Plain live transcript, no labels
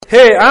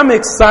Hey, I'm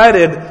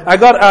excited.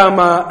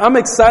 I'm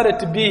excited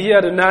to be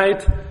here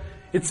tonight.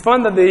 It's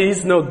fun that there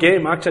is no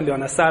game actually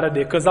on a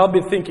Saturday, because I'll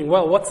be thinking,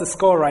 well, what's the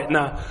score right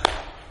now?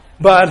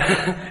 But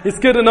it's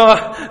good to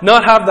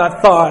not have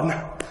that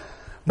thought.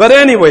 But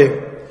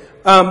anyway,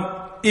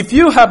 if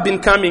you have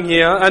been coming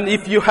here, and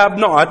if you have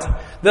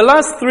not, the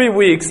last 3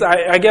 weeks,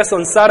 I guess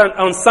on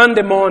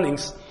Sunday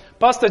mornings,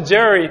 Pastor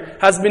Jerry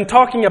has been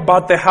talking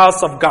about the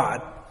house of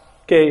God.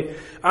 Okay,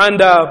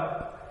 and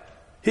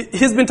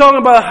he's been talking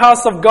about the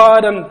house of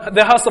God, and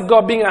the house of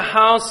God being a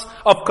house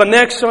of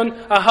connection,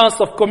 a house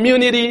of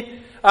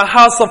community, a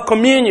house of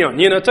communion.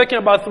 Talking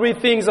about 3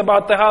 things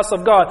about the house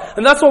of God.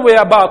 And that's what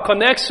we're about: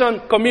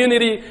 connection,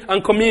 community,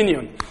 and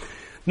communion.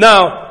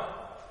 Now,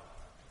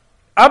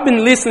 I've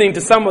been listening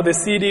to some of the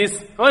CDs.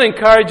 I want to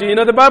encourage you.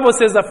 The Bible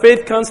says that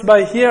faith comes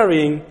by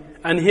hearing,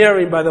 and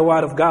hearing by the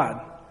word of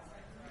God.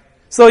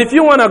 So if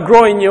you want to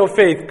grow in your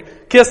faith,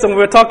 Kirsten, we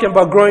were talking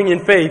about growing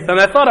in faith, and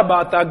I thought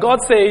about that.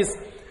 God says,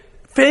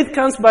 faith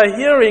comes by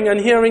hearing, and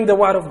hearing the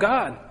word of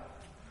God.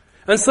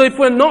 And so if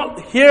we're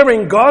not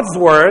hearing God's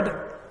word,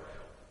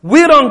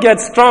 we don't get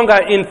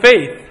stronger in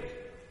faith.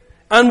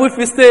 And if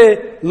we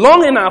stay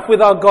long enough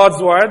without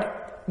God's word,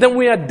 then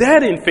we are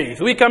dead in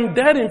faith. We become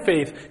dead in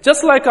faith.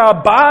 Just like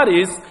our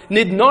bodies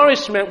need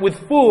nourishment with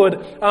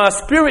food, our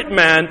spirit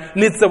man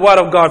needs the word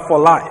of God for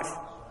life.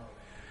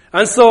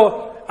 And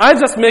so I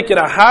just make it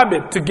a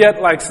habit to get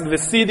like the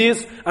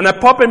CDs, and I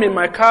pop them in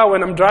my car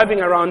when I'm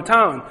driving around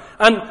town.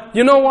 And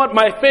you know what?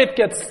 My faith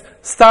gets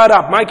stirred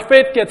up. My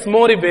faith gets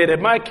motivated.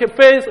 My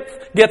faith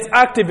gets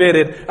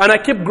activated, and I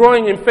keep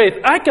growing in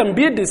faith. I can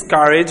be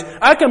discouraged.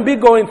 I can be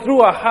going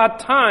through a hard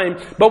time,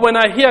 but when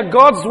I hear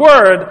God's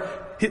word,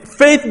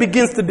 faith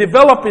begins to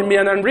develop in me,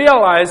 and I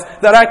realize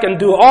that I can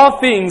do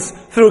all things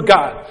through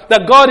God.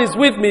 That God is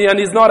with me and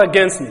He's not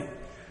against me.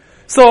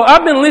 So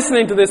I've been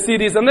listening to the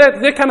CDs, and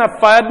they kind of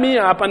fired me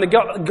up, and they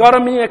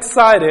got me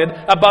excited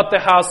about the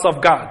house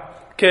of God.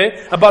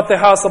 Okay? About the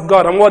house of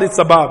God and what it's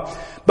about.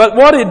 But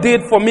what it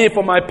did for me,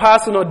 for my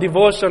personal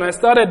devotion, I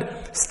started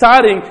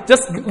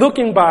just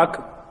looking back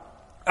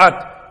at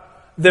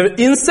the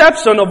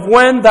inception of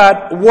when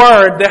that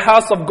word, the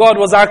house of God,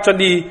 was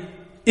actually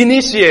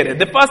initiated.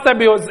 The first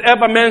time it was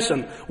ever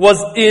mentioned was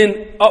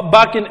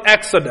back in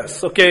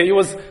Exodus. Okay? It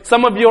was,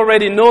 some of you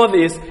already know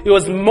this, it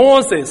was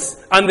Moses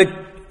and the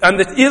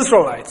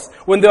Israelites,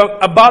 when they were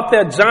about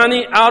their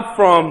journey out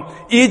from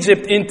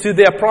Egypt into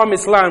their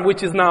promised land,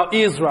 which is now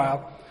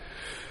Israel.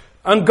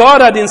 And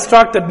God had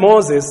instructed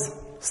Moses,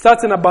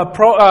 starting about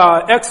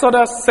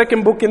Exodus,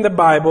 second book in the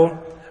Bible,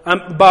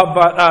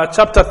 about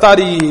chapter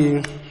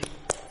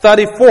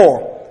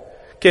 34.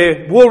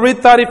 Okay, we'll read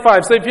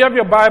 35. So if you have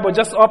your Bible,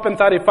 just open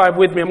 35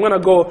 with me. I'm going to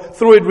go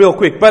through it real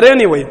quick. But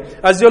anyway,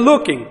 as you're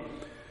looking,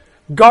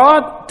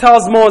 God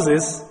tells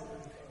Moses,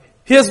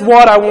 here's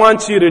what I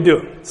want you to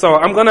do. So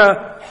I'm going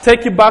to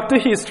take you back to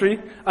history,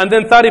 and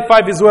then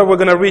 35 is where we're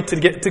going to read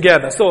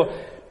together. So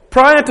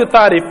prior to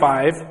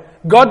 35,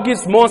 God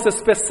gives Moses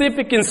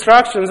specific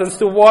instructions as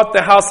to what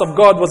the house of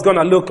God was going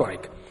to look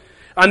like.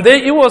 And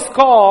then it was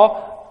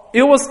called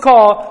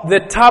the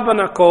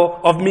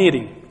tabernacle of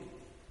meeting.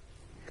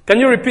 Can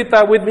you repeat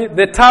that with me?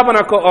 The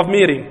tabernacle of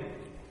meeting.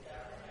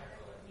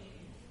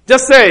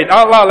 Just say it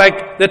out loud,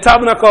 like the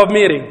tabernacle of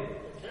meeting.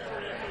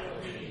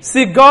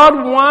 See, God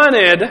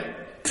wanted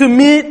to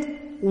meet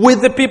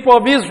with the people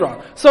of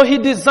Israel. So He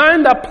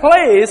designed a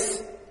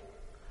place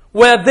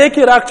where they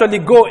could actually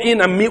go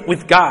in and meet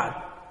with God.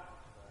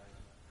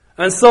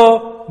 And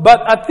so,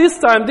 but at this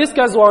time, these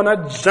guys were on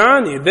a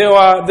journey. They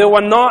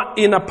were not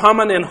in a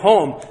permanent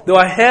home. They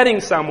were heading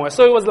somewhere.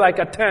 So it was like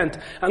a tent.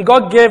 And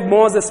God gave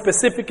Moses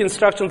specific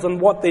instructions on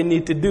what they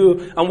need to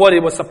do and what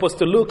it was supposed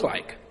to look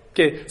like.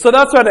 Okay, so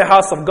that's where the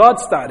house of God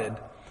started.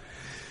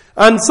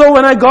 And so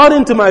when I got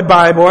into my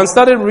Bible and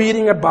started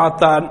reading about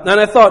that, and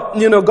I thought,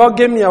 God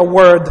gave me a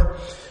word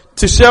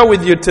to share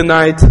with you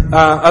tonight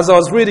as I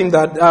was reading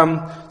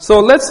that. So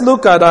let's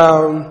look at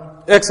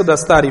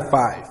Exodus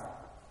 35.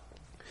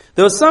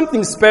 There was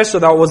something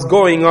special that was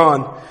going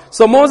on.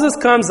 So Moses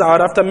comes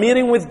out after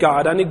meeting with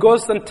God, and he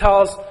goes and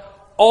tells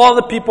all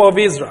the people of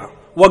Israel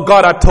what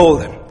God had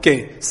told them.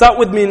 Okay, start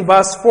with me in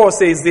verse 4,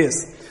 says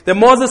this. Then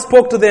Moses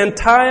spoke to the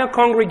entire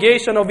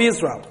congregation of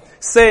Israel,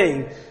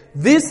 saying,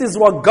 this is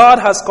what God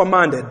has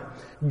commanded.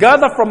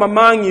 Gather from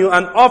among you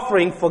an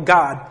offering for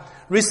God.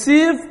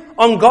 Receive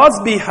on God's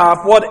behalf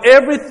what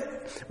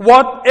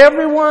everyone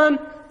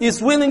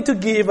is willing to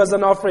give as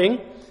an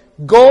offering: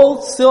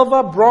 gold,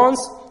 silver, bronze,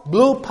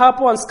 blue,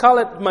 purple, and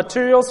scarlet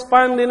materials,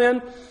 fine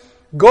linen,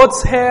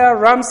 goat's hair,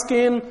 ram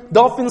skin,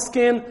 dolphin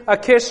skin,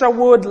 acacia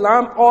wood,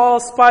 lamp oil,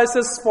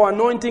 spices for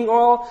anointing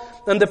oil,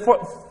 and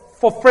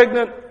for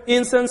fragrant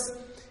incense,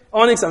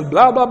 onyx, and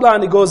blah, blah, blah,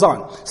 and it goes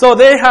on. So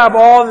they have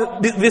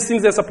all these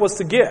things they're supposed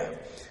to give.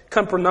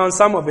 Can't pronounce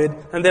some of it,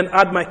 and then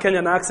add my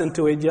Kenyan accent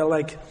to it. You're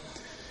like,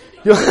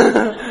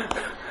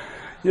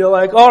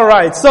 all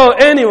right. So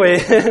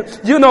anyway,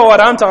 you know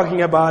what I'm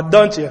talking about,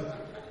 don't you?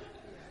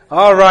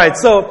 All right.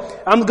 So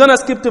I'm going to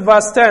skip to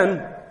verse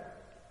 10.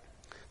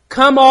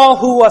 Come all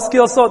who are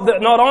skilled. So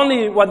not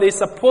only were they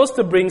supposed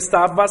to bring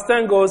stuff, verse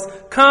 10 goes,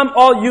 come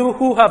all you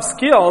who have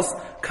skills,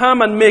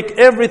 come and make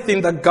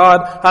everything that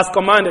God has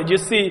commanded. You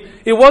see,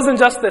 it wasn't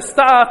just the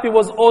staff, it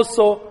was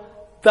also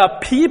the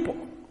people.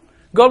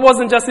 God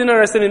wasn't just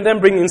interested in them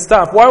bringing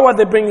stuff. Why were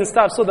they bringing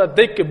stuff? So that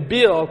they could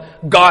build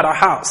God a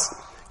house.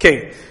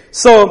 Okay,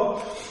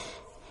 so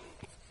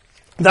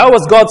that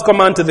was God's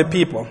command to the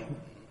people.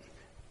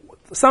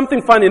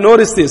 Something funny,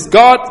 notice this.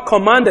 God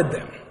commanded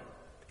them.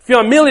 If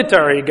you're a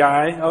military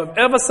guy, or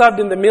ever served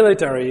in the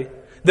military,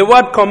 the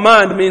word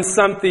command means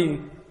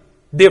something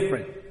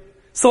different.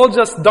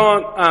 Soldiers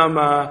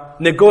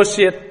don't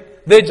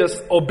negotiate, they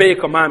just obey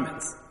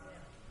commandments.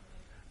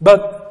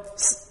 But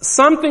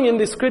something in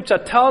the scripture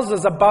tells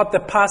us about the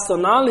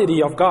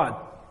personality of God,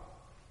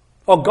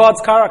 or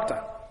God's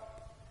character.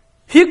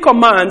 He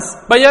commands,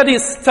 but yet he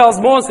tells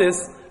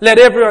Moses, let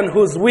everyone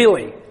who's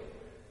willing.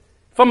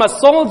 From a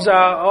soldier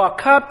or a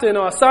captain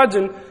or a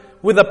sergeant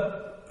with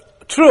a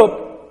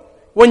troop,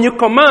 when you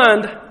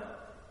command,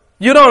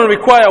 you don't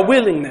require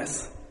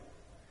willingness.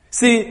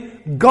 See,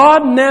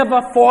 God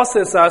never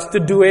forces us to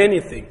do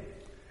anything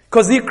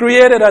because He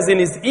created us in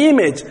His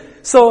image.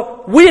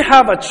 So we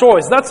have a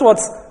choice. That's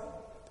what's,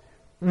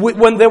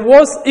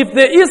 if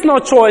there is no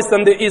choice,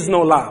 then there is no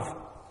love.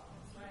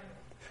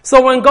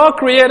 So when God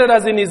created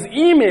us in His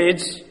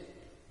image,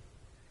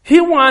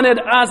 He wanted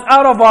us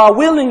out of our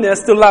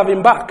willingness to love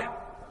Him back.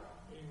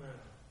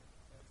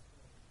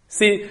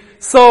 See,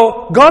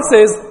 so God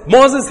says,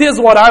 Moses, here's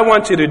what I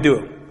want you to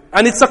do.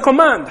 And it's a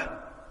command.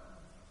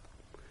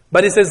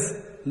 But He says,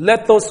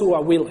 let those who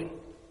are willing.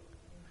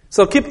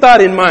 So keep that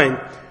in mind.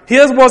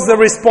 Here was the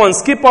response.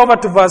 Skip over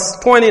to verse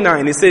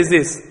 29. It says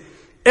this.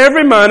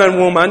 Every man and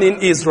woman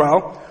in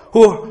Israel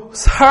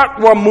whose heart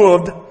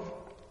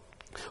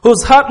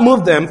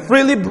moved them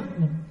freely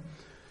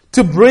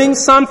to bring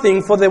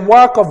something for the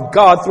work of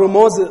God through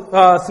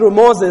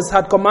Moses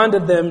had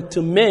commanded them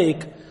to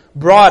make,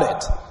 brought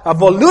it. A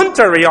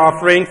voluntary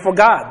offering for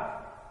God.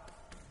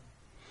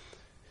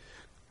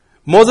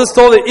 Moses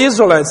told the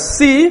Israelites,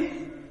 see,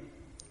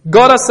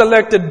 God has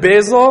selected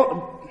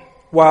Basil.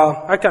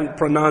 Well, I can't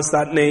pronounce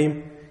that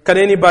name. Can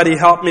anybody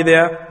help me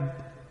there?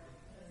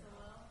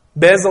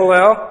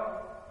 Bezalel?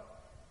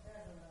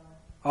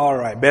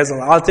 Alright,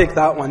 Bezalel. I'll take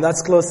that one.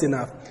 That's close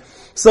enough.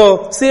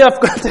 So, see, I've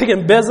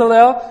taken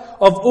Bezalel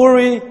of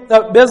Uri,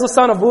 Bezalel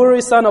son of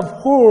Uri, son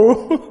of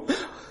Hur,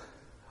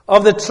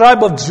 of the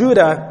tribe of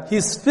Judah.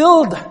 He's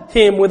filled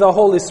him with the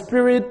Holy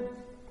Spirit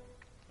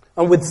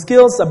and with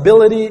skills,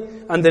 ability,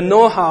 and the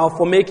know-how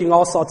for making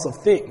all sorts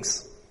of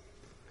things.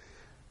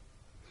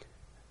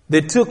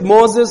 They took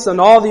Moses and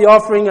all the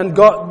offering, and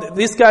God,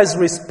 these guys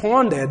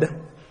responded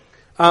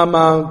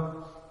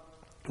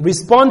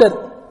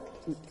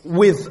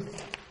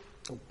with,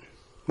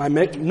 my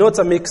notes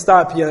are mixed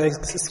up here,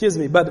 excuse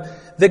me,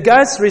 but the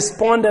guys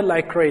responded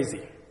like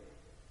crazy.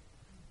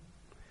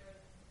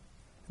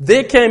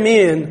 They came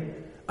in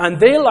and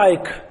they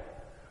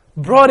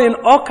brought in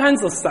all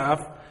kinds of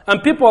stuff,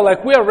 and people are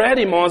like, we're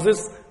ready,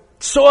 Moses,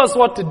 show us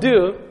what to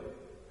do.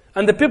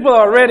 And the people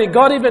are ready.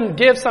 God even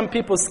gave some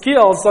people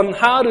skills on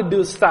how to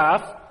do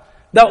stuff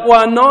that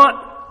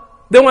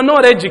they were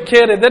not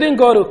educated. They didn't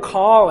go to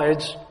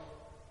college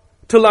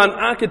to learn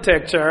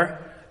architecture.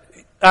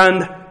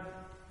 And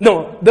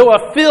no, they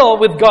were filled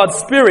with God's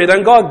Spirit,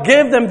 and God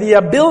gave them the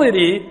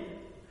ability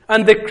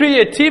and the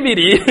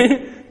creativity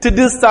to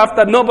do stuff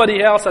that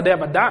nobody else had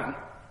ever done.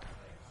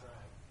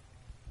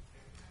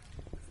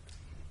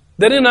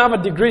 They didn't have a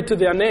degree to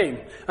their name.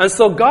 And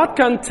so God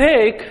can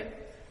take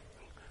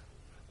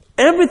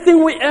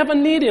everything we ever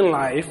need in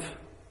life,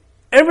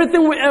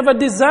 everything we ever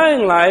desire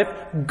in life,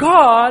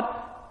 God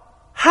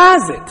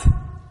has it.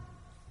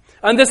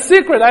 And the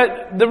secret,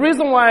 the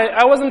reason why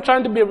I wasn't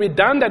trying to be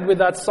redundant with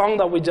that song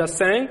that we just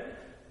sang,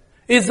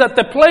 is that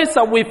the place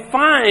that we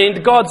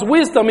find God's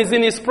wisdom is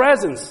in His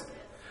presence.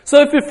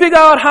 So if you figure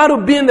out how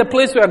to be in the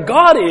place where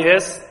God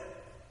is,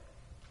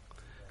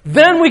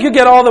 then we could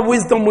get all the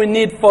wisdom we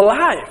need for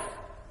life.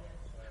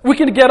 We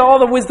can get all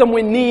the wisdom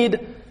we need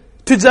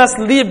to just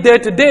live day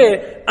to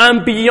day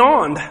and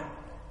beyond.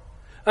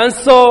 And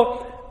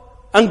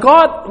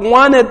God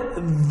wanted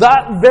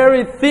that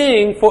very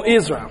thing for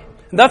Israel.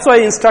 That's why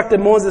He instructed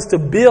Moses to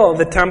build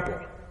the temple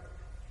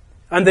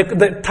and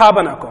the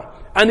tabernacle.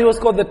 And it was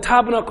called the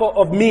tabernacle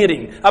of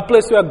meeting, a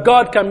place where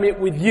God can meet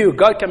with you,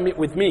 God can meet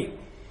with me.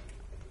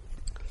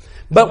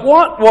 But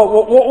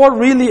what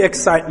really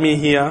excites me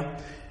here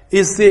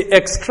is the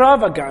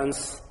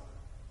extravagance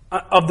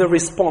of the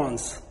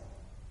response.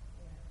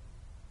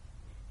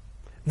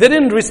 They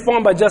didn't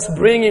respond by just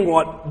bringing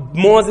what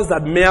Moses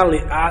had merely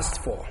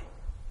asked for.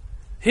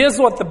 Here's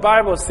what the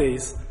Bible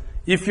says.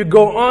 If you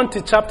go on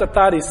to chapter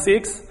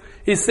 36,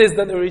 it says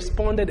that they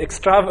responded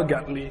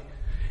extravagantly.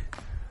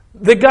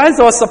 The guys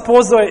who are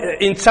supposed to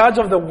be in charge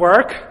of the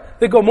work,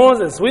 they go,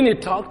 Moses, we need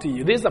to talk to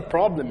you. There's a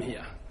problem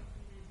here.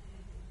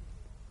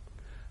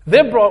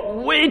 They brought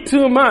way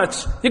too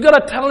much. You got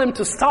to tell him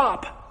to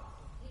stop.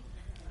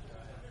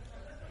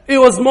 It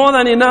was more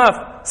than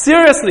enough.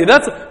 Seriously,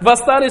 that's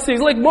verse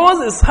 36. Like,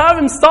 Moses, have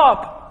him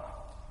stop.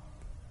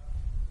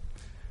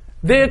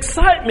 The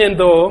excitement,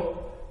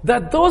 though,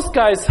 that those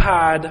guys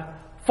had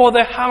for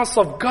the house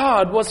of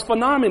God was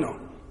phenomenal.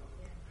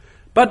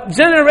 But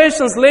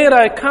generations later,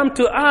 I come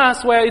to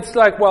us where it's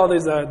like, well,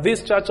 there's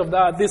this church of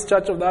that, this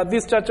church of that,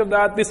 this church of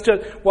that, this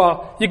church.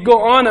 Well, you go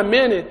on a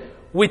minute,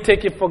 we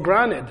take it for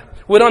granted.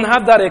 We don't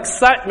have that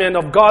excitement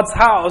of God's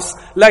house.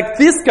 Like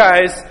these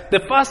guys,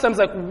 the first time it's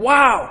like,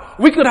 wow,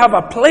 we could have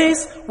a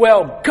place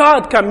where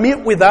God can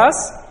meet with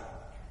us.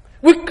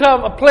 We could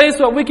have a place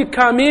where we could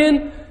come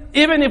in,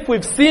 even if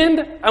we've sinned,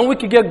 and we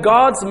could get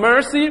God's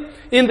mercy.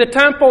 In the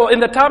temple, in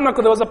the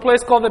tabernacle, there was a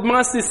place called the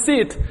mercy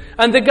seat.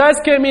 And the guys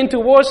came in to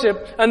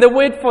worship, and they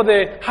wait for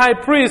the high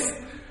priest.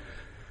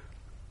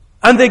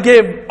 And they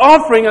gave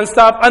offering and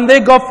stuff, and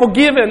they got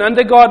forgiven, and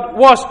they got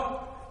washed.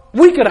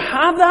 We could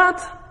have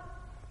that.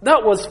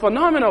 That was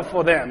phenomenal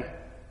for them.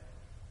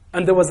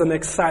 And there was an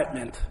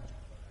excitement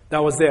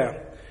that was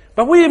there.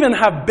 But we even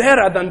have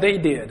better than they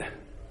did.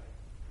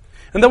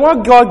 And the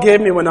word God gave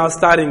me when I was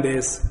studying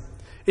this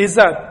is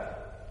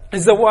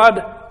the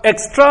word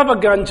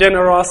extravagant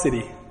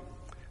generosity.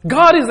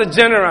 God is a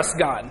generous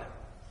God.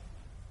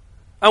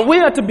 And we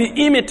are to be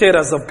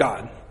imitators of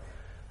God.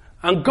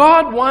 And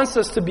God wants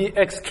us to be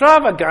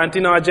extravagant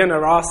in our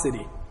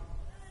generosity.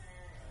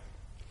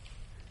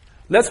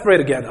 Let's pray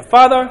together.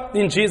 Father,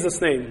 in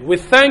Jesus' name, we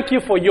thank you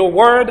for your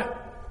word.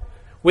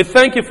 We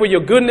thank you for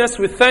your goodness.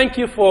 We thank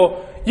you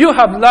for you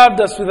have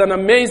loved us with an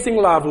amazing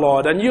love,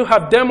 Lord. And you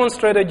have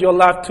demonstrated your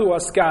love to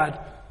us, God,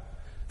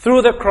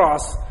 through the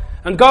cross.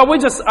 And God, we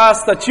just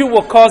ask that you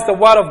will cause the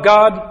word of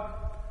God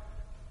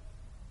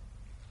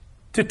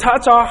to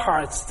touch our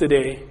hearts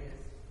today.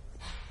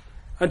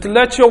 And to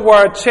let your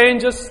word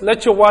change us.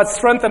 Let your word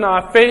strengthen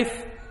our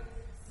faith.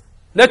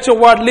 Let your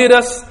word lead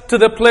us to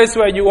the place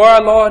where you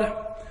are, Lord,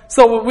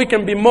 so we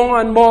can be more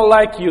and more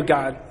like you,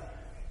 God.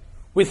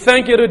 We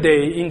thank you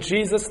today in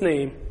Jesus'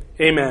 name.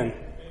 Amen.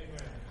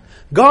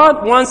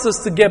 God wants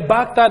us to get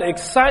back that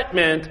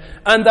excitement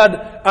and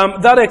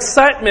that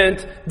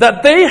excitement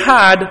that they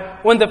had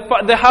when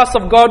the house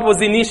of God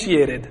was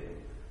initiated.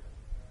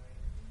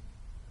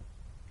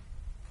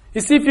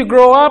 You see, if you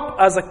grow up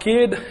as a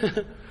kid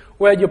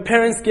where your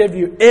parents gave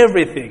you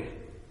everything,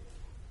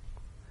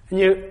 and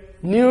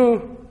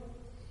you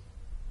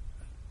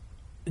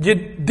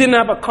didn't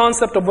have a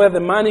concept of where the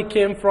money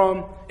came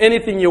from,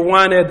 anything you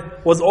wanted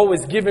was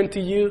always given to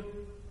you.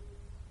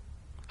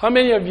 How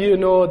many of you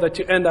know that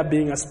you end up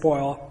being a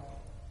spoil?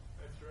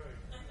 That's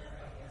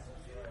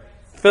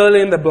right. Fill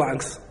in the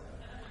blanks.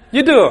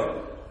 You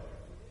do.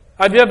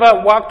 Have you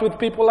ever walked with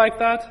people like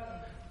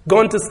that?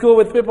 Gone to school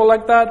with people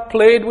like that?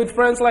 Played with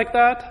friends like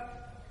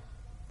that?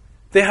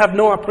 They have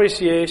no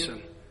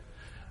appreciation.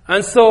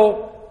 And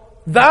so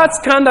that's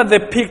kind of the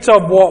picture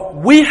of what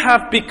we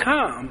have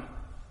become.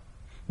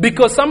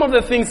 Because some of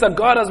the things that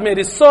God has made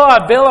is so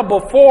available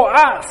for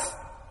us.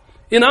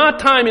 In our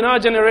time, in our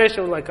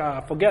generation, we're like,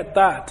 forget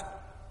that.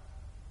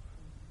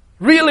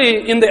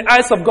 Really, in the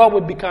eyes of God,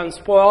 we become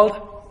spoiled.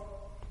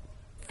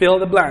 Fill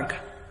the blank.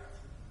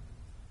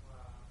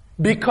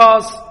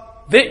 Because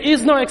there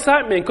is no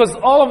excitement. Because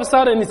all of a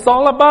sudden, it's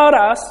all about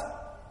us.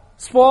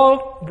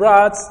 Spoiled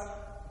brats,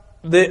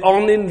 they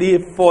only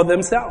live for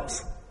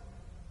themselves.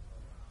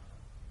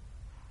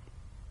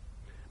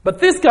 But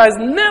these guys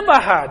never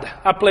had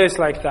a place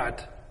like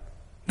that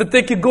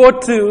they could go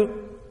to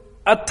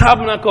a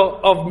tabernacle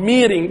of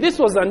meeting. This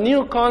was a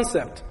new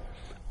concept.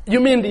 You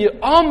mean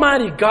the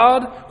Almighty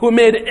God who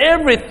made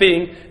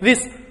everything,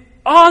 this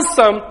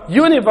awesome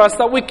universe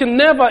that we can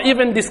never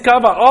even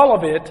discover all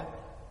of it,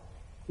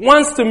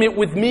 wants to meet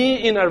with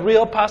me in a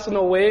real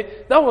personal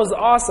way? That was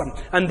awesome.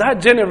 And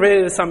that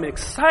generated some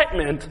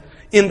excitement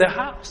in the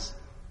house.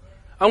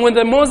 And when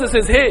Moses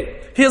says,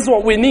 hey, here's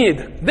what we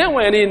need, they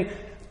went in.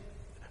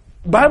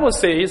 Bible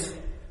says,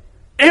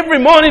 every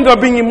morning they're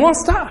bringing more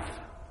stuff.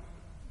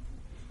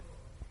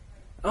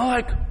 I'm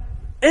like,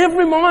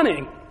 every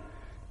morning.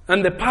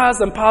 And the piles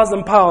and piles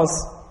and piles.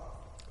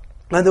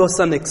 And there was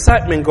some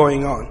excitement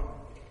going on.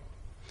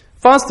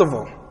 First of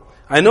all,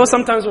 I know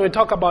sometimes when we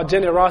talk about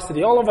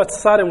generosity, all of a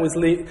sudden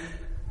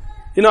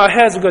our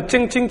heads we go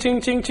ching, ching, ching,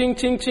 ching, ching,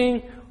 ching,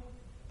 ching.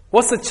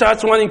 What's the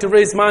church wanting to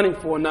raise money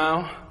for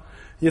now?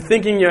 You're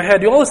thinking in your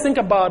head, you always think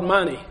about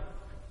money.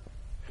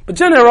 But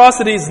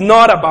generosity is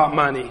not about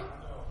money.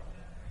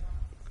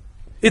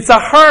 It's a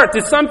heart.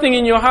 It's something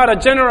in your heart, a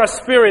generous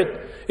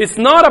spirit. It's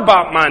not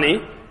about money.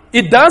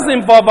 It does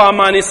involve our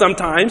money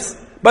sometimes,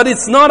 but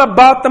it's not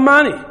about the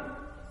money.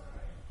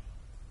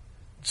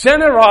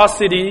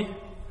 Generosity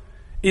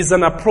is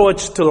an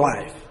approach to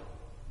life.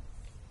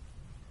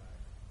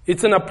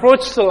 It's an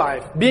approach to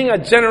life, being a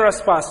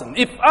generous person.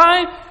 If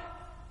I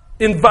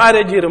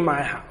invited you to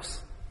my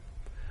house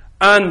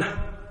and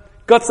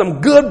got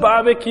some good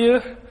barbecue,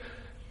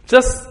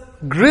 just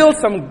grilled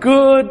some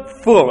good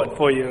food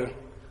for you.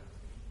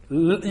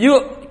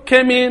 You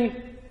came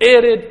in,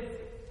 ate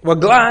it, were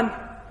glad,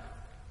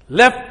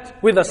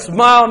 left with a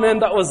smile, man,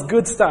 that was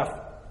good stuff.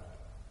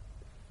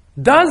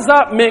 Does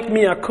that make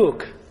me a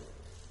cook?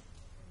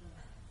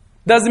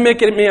 Does it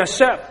make me a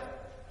chef?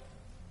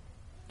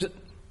 It's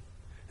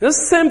the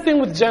same thing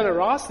with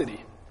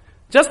generosity.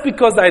 Just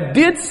because I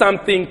did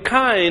something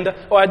kind,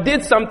 or I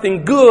did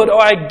something good,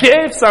 or I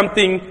gave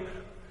something,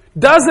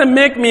 doesn't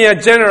make me a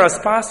generous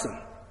person.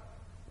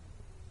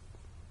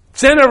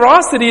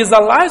 Generosity is a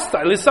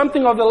lifestyle, it's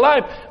something of the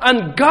life.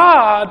 And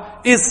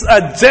God is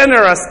a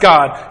generous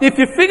God. If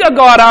you figure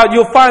God out,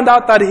 you'll find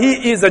out that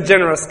He is a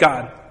generous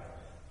God.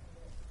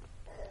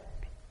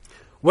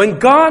 When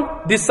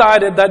God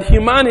decided that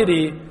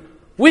humanity,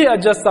 we are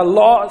just a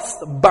lost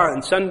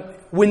bunch and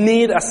we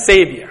need a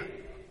Savior.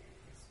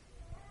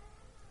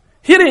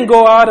 He didn't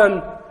go out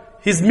and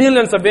His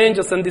millions of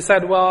angels and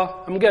decide,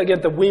 well, I'm going to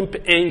get the wimp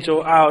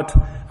angel out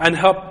and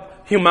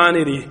help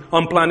humanity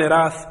on planet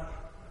Earth.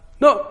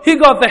 No, He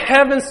got the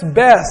heaven's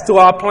best to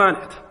our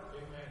planet.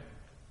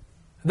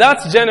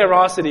 That's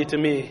generosity to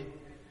me.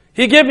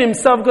 He gave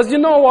Himself because you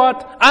know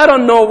what? I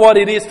don't know what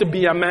it is to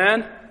be a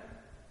man.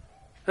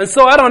 And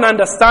so I don't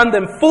understand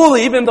them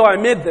fully even though I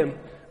made them.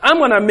 I'm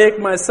going to make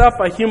myself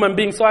a human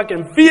being so I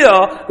can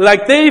feel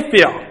like they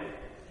feel.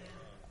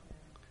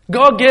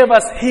 God gave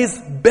us His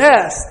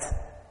best.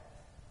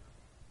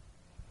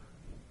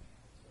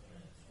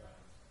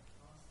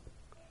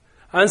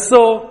 And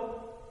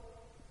so,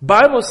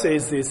 Bible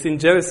says this in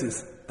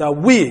Genesis, that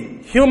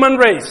we, human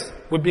race,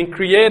 we've been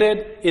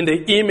created in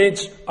the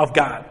image of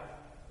God.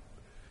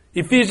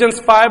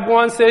 Ephesians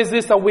 5:1 says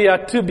this, that we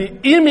are to be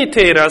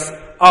imitators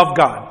of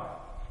God.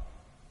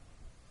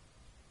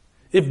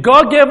 If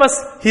God gave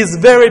us His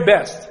very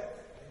best,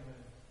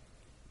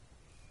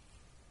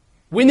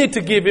 we need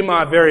to give Him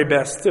our very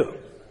best too.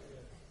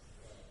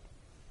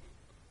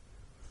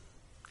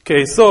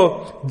 Okay,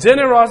 so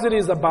generosity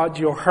is about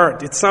your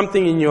heart. It's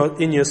something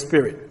in your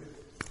spirit.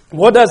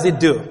 What does it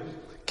do?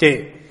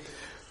 Okay.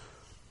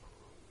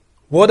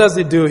 What does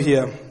it do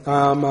here?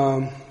 I'm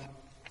going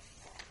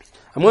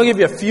to give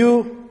you a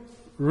few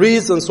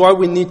reasons why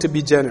we need to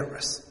be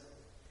generous.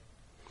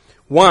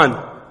 One,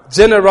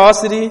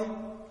 generosity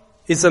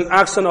is an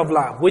action of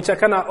love, which I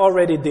kind of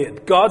already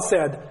did. God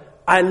said,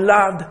 I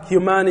loved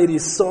humanity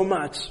so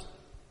much.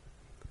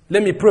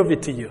 Let me prove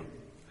it to you.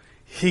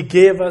 He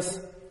gave us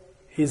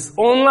His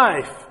own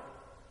life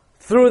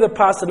through the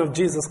person of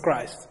Jesus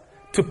Christ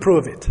to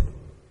prove it.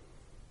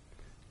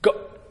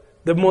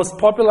 The most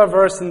popular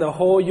verse in the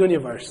whole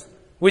universe.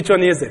 Which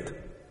one is it?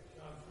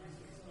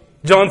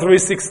 John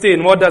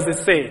 3:16. What does it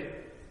say?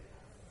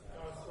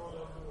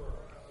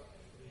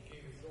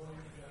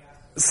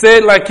 Say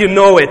it like you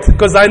know it,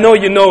 because I know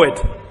you know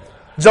it.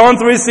 John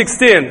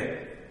 3:16.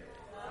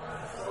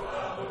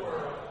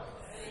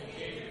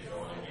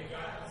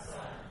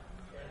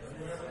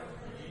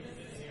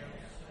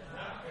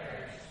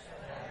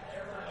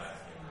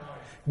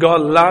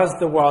 God loves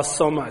the world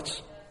so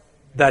much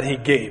that He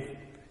gave.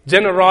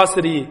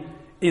 Generosity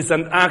is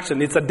an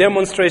action. It's a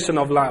demonstration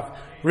of love.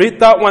 Read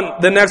that one,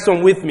 the next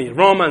one with me.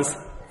 Romans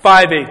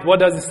 5:8. What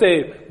does it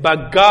say?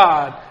 But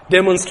God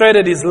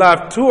demonstrated His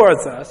love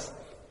towards us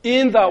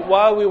in that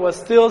while we were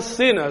still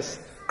sinners,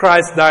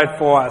 Christ died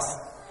for us.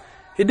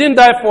 He didn't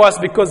die for us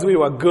because we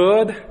were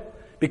good,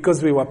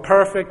 because we were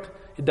perfect.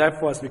 He died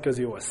for us because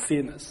we were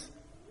sinners.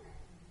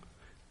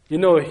 You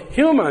know,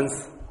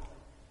 humans,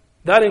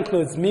 that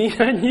includes me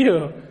and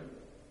you.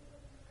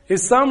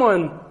 If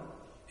someone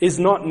is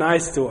not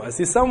nice to us,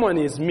 if someone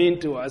is mean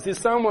to us, if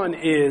someone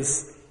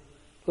is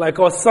like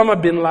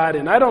Osama bin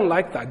Laden, I don't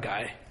like that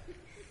guy.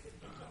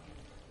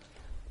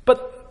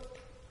 But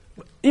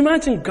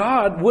imagine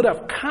God would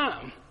have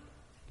come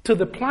to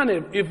the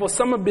planet if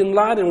Osama bin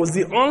Laden was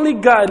the only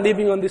guy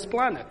living on this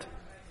planet.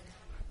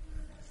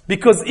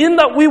 Because in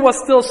that we were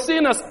still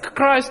sinners,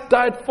 Christ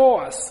died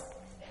for us.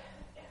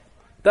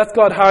 That's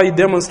God, how He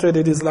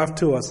demonstrated His love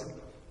to us.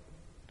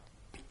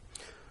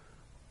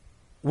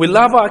 We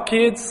love our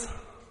kids.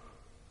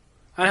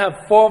 I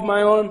have 4 of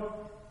my own,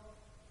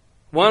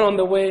 1 on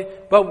the way.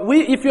 But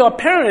if you're a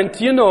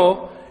parent, you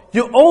know,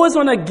 you always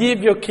want to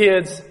give your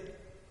kids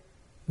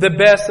the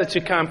best that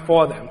you can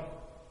for them.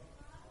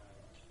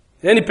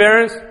 Any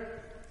parents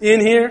in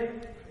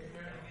here?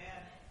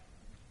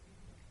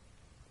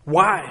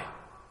 Why?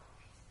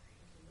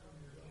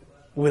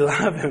 We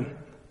love Him.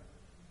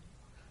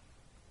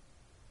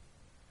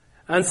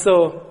 And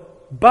so,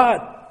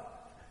 but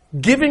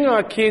giving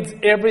our kids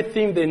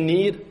everything they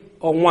need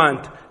or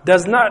want,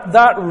 does not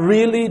that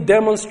really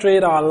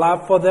demonstrate our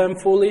love for them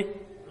fully?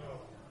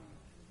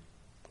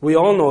 We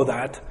all know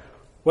that.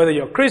 Whether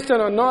you're Christian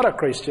or not a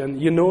Christian,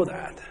 you know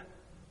that.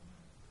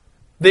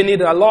 They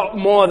need a lot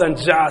more than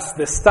just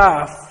the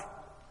stuff,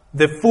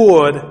 the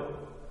food,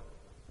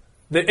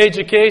 the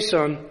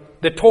education,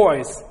 the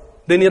toys.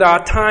 They need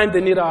our time,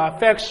 they need our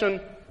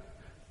affection.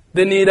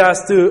 They need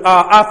us to,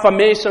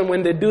 affirmation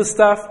when they do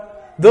stuff.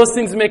 Those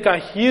things make a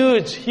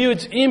huge,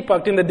 huge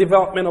impact in the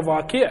development of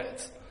our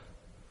kids.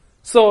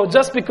 So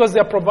just because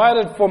they're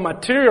provided for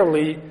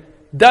materially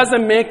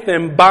doesn't make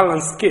them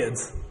balanced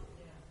kids.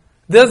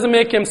 Doesn't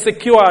make them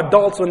secure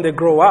adults when they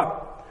grow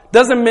up.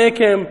 Doesn't make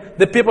them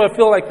the people who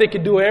feel like they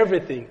can do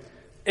everything.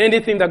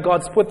 anything that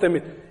God's put them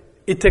in,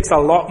 it takes a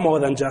lot more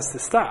than just the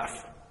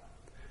stuff.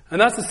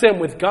 And that's the same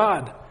with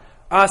God.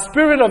 Our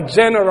spirit of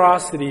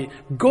generosity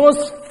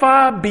goes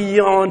far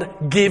beyond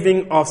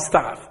giving of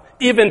stuff,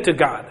 even to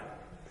God.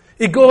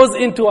 It goes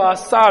into our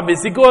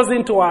service. It goes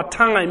into our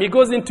time. It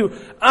goes into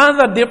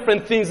other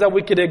different things that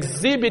we could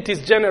exhibit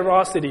His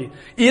generosity,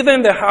 either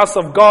in the house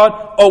of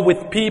God or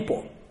with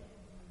people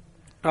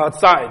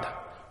outside.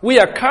 We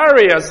are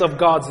carriers of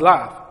God's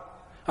love.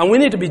 And we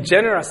need to be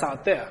generous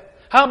out there.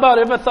 How about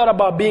ever thought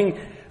about being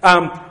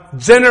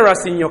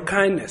generous in your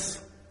kindness?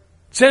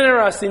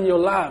 Generous in your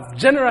love.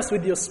 Generous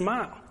with your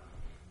smile.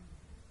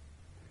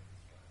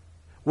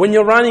 When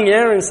you're running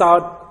errands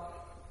out,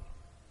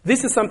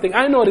 this is something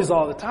I notice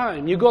all the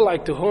time. You go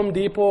like to Home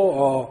Depot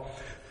or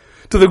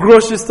to the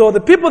grocery store. The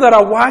people that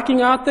are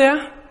walking out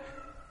there,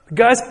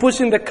 guys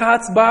pushing the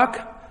carts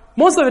back,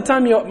 most of the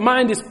time your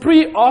mind is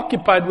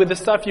preoccupied with the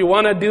stuff you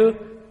want to do.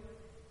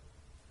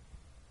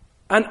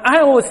 And I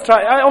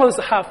always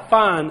have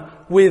fun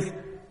with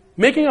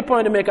making a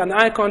point to make an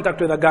eye contact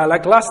with a guy.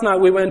 Like last night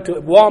we went to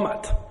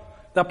Walmart.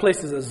 That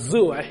place is a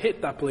zoo. I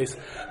hate that place.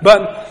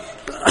 But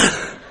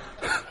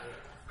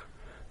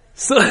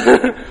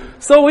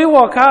So we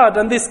walk out,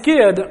 and this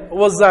kid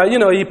was,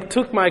 he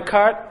took my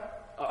cart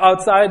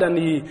outside, and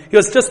he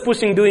was just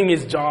doing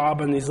his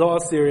job, and he's all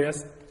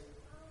serious.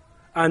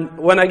 And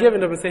when I gave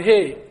it up, I said,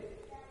 "Hey,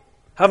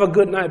 have a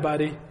good night,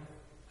 buddy."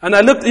 And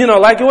I looked,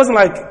 like it wasn't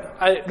like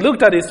I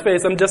looked at his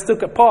face and just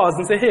took a pause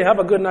and said, "Hey, have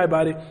a good night,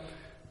 buddy."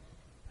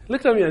 He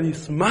looked at me and he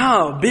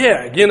smiled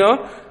big,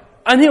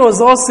 and he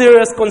was all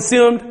serious,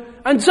 consumed,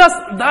 and just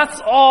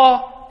that's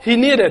all he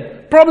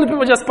needed. Probably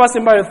people just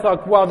passing by and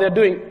thought, "Wow, they're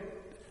doing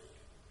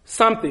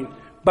something,"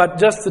 but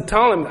just to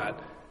tell him that.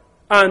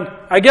 And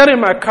I get in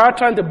my car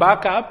trying to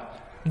back up,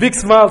 big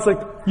smiles like,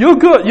 "You're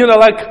good,"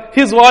 like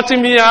he's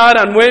watching me out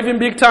and waving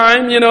big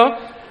time,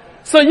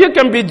 So you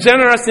can be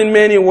generous in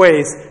many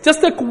ways.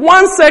 Just take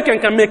 1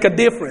 second can make a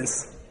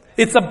difference.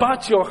 It's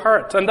about your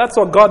heart, and that's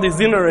what God is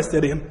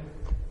interested in.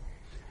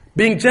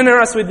 Being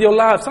generous with your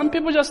life. Some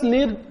people just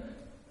need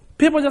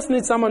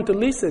someone to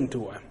listen to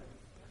them.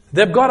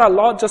 They've got a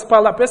lot just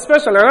piled up,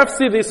 especially, and I've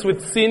seen this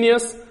with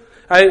seniors.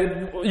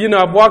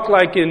 I've worked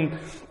like in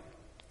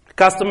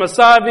customer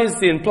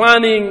service, in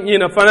planning,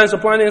 financial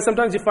planning, and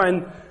sometimes you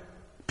find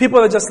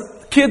people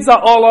kids are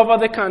all over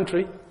the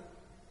country.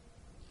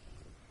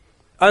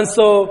 And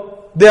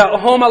so they are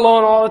home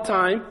alone all the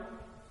time,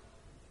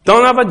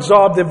 don't have a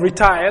job, they've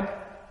retired.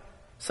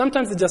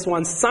 Sometimes they just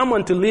want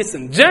someone to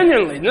listen,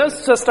 genuinely, not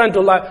just trying to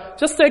lie.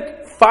 Just take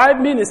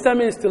 5 minutes, 10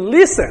 minutes to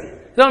listen.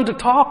 You don't have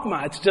to talk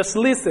much, just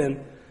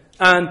listen.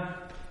 And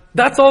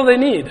that's all they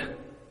need.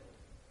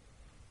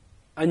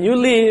 And you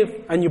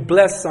leave and you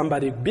bless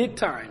somebody big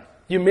time.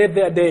 You made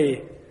their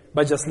day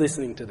by just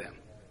listening to them.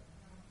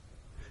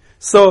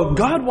 So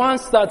God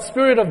wants that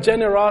spirit of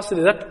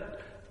generosity that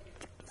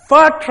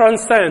far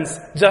transcends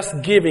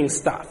just giving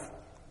stuff.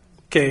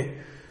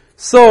 Okay.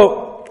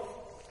 So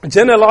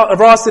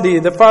generosity,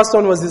 the first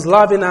one was His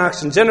love in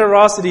action.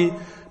 Generosity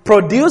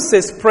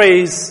produces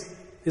praise.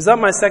 Is that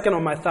my second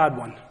or my third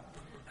one?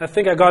 I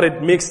think I got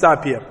it mixed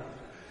up here.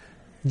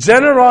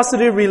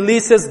 Generosity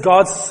releases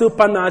God's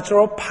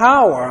supernatural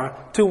power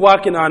to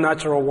work in our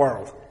natural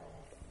world.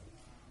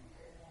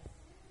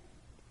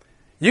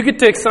 You could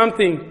take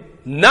something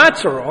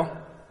natural,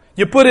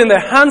 you put it in the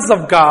hands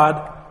of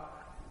God,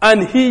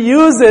 and He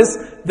uses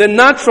the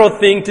natural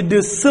thing to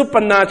do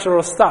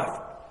supernatural stuff.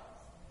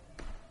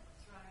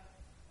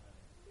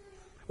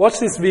 Watch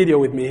this video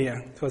with me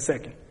here for a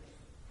second.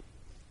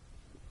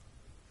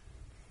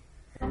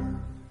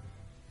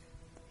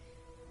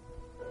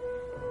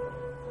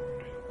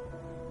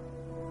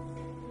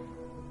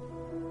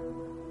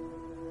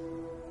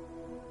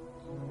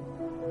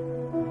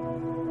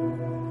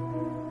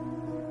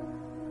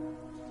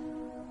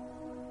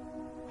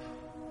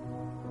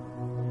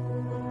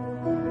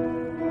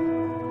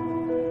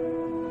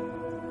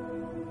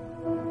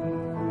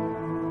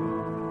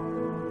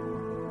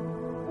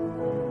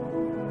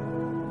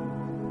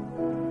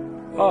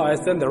 Oh, I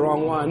sent the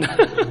wrong one.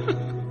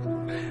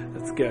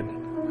 That's good.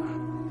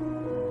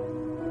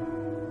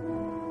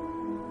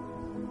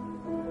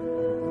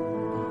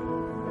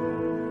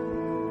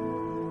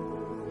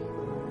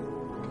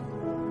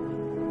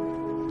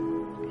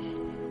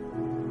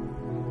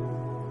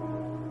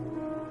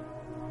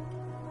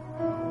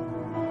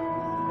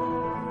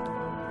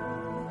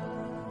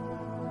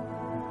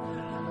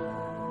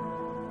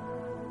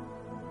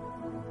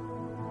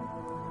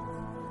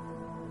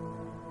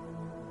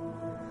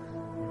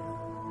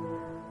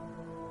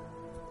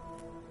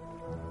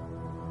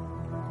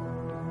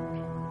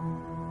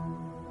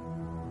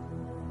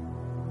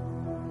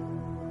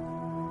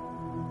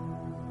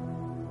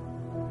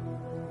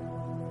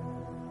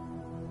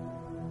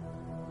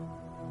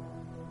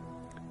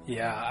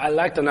 Yeah, I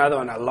liked another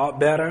one a lot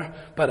better,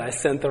 but I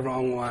sent the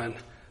wrong one.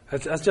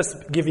 That's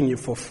just giving you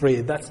for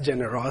free. That's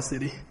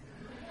generosity.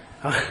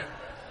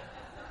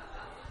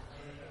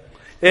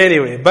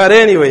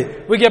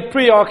 Anyway, we get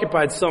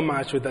preoccupied so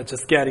much with that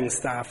just getting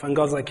stuff. And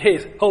God's like,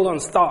 "Hey, hold on,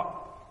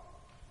 stop.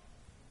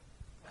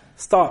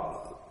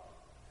 Stop.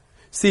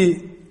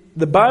 See,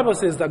 the Bible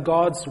says that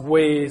God's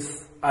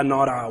ways are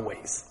not our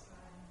ways.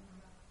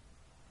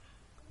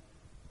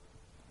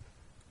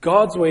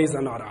 God's ways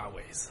are not our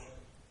ways.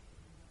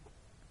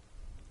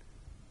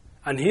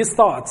 And His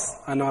thoughts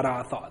are not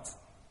our thoughts.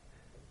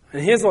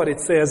 And here's what it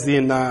says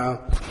in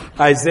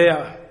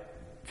Isaiah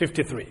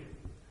 53.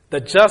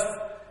 That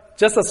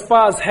just as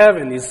far as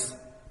heaven is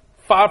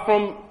far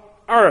from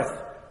earth,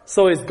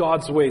 so is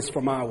God's ways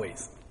from our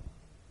ways.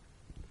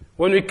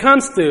 When it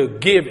comes to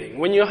giving,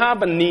 when you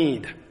have a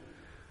need,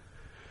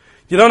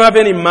 you don't have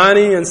any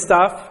money and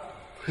stuff,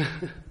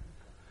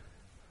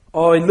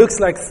 or it looks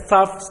like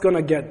stuff's going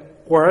to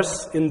get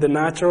worse in the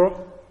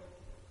natural,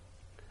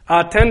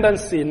 our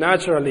tendency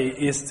naturally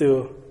is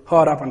to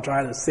hold up and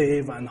try to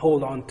save and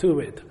hold on to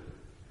it.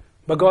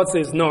 But God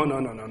says, no.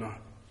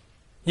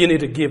 You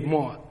need to give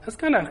more. That's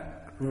kind of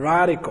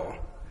radical.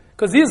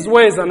 Because His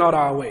ways are not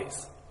our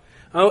ways.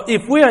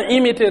 If we are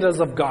imitators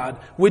of God,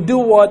 we do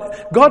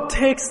what? God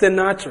takes the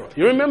natural.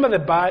 You remember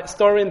the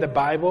story in the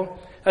Bible?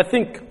 I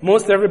think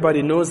most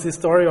everybody knows the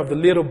story of the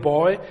little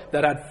boy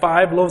that had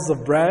 5 loaves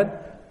of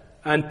bread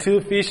and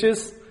 2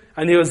 fishes.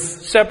 And he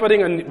was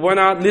shepherding and went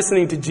out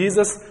listening to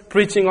Jesus,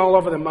 preaching all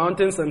over the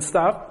mountains and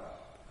stuff.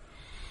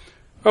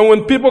 And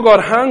when people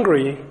got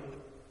hungry,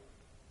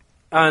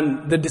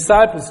 and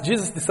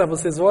Jesus'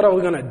 disciples says, what are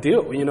we going to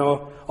do? You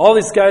know, all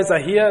these guys are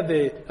here,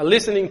 they are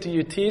listening to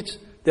you teach.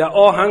 They are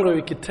all hungry,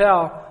 we could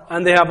tell,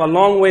 and they have a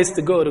long ways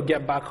to go to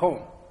get back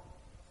home.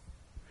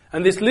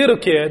 And this little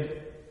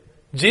kid,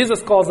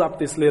 Jesus calls up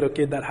this little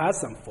kid that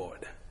has some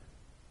food.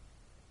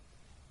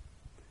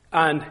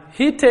 And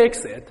he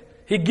takes it,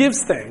 he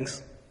gives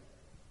thanks,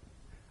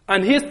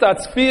 and he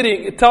starts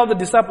tell the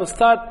disciples,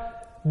 start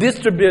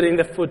distributing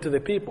the food to the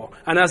people.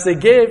 And as they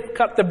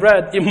cut the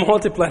bread, he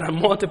multiplied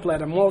and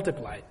multiplied and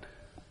multiplied.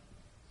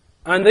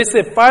 And they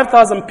say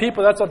 5,000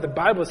 people, that's what the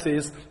Bible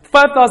says.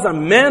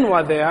 5,000 men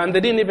were there, and they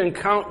didn't even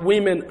count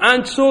women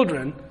and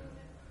children,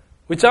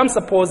 which I'm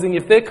supposing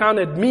if they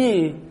counted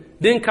me,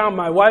 didn't count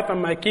my wife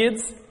and my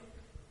kids,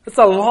 that's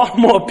a lot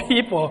more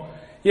people.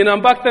 You know,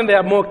 back then they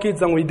had more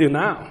kids than we do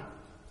now.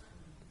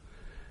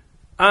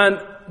 And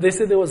they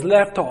said there was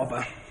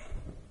leftover.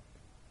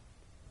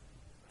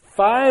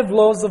 5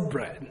 loaves of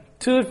bread,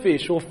 2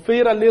 fish will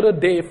feed a little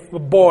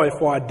boy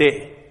for a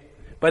day.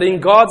 But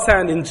in God's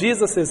hand, in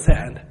Jesus'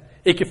 hand,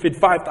 it could feed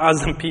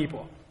 5,000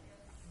 people.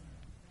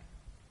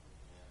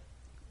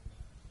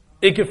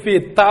 It could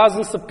feed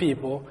thousands of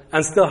people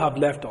and still have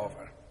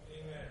leftover.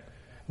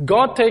 Amen.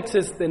 God takes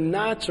us the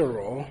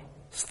natural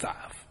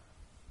stuff.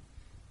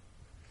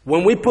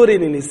 When we put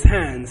it in His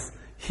hands,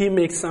 He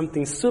makes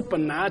something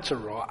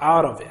supernatural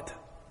out of it.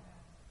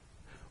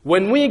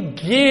 When we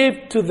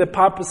give to the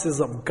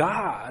purposes of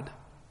God,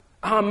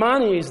 our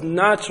money is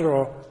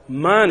natural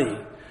money.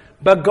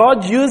 But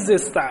God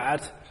uses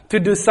that to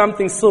do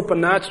something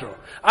supernatural.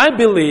 I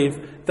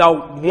believe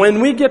that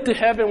when we get to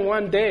heaven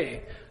one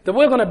day, that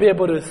we're going to be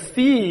able to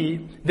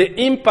see the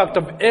impact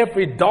of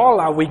every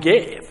dollar we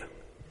gave.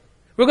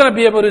 We're going to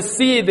be able to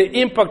see the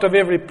impact of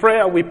every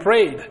prayer we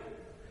prayed.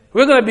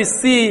 We're going to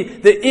see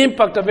the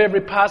impact of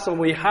every person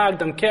we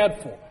hugged and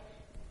cared for.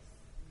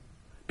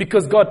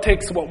 Because God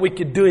takes what we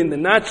could do in the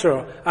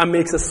natural and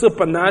makes a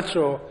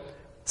supernatural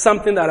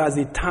something that has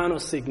eternal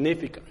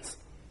significance.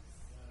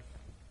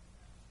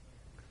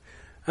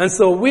 And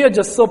so we are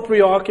just so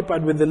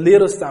preoccupied with the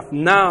little stuff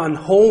now and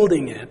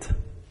holding it.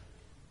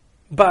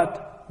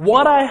 But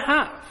what I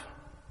have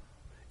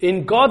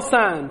in God's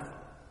hand,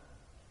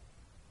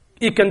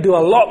 He can do a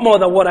lot more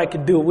than what I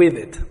could do with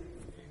it.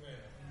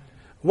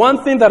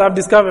 One thing that I've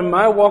discovered in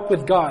my walk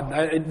with God,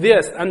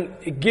 and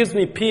it gives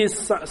me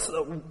peace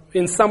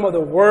in some of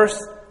the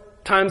worst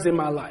times in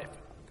my life,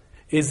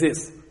 is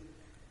this.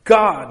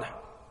 God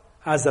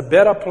has a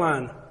better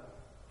plan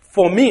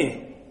for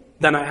me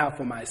than I have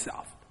for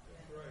myself.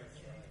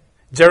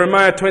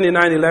 Jeremiah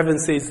 29:11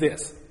 says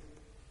this.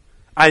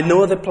 I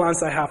know the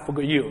plans I have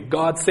for you.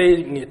 God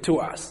saying it to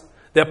us.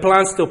 They're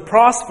plans to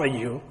prosper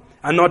you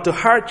and not to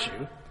hurt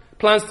you.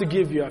 Plans to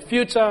give you a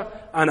future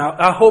and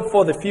a hope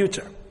for the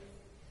future.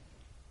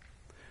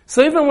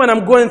 So even when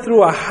I'm going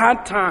through a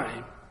hard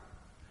time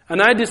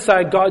and I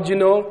decide, God, you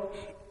know,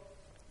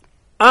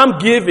 I'm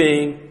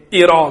giving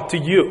it all to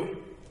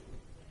you.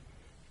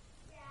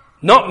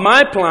 Not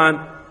my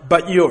plan,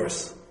 but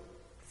yours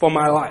for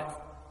my life.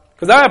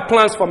 Because I have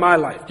plans for my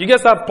life. Do you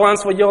guys have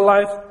plans for your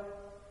life?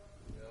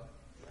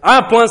 I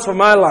have plans for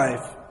my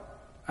life.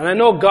 And I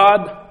know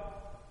God,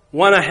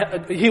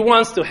 He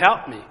wants to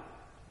help me.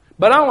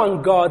 But I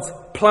want God's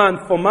plan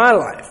for my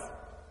life.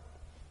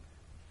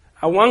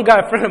 And one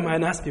guy, a friend of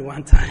mine, asked me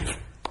one time.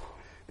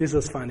 This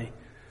was funny.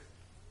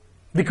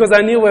 Because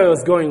I knew where I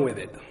was going with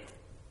it.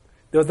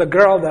 There was a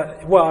girl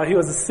he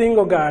was a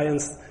single guy,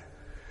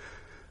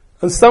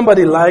 and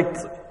somebody liked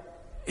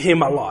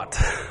him a lot.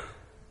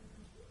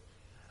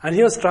 And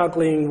he was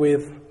struggling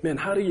with, man,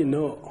 how do you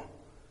know?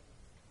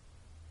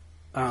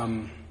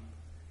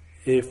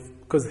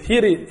 Because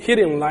he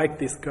didn't like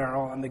this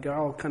girl, and the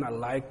girl kind of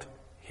liked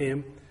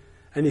him.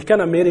 And it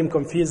kind of made him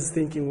confused,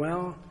 thinking,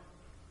 well,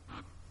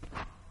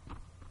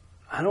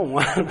 I don't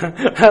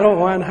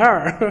want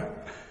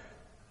her.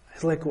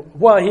 It's like,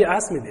 well, he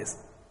asked me this.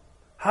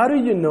 How do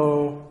you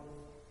know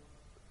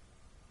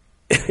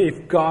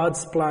if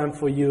God's plan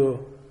for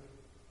you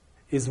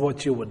is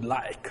what you would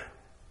like?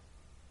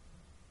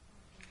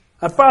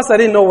 At first, I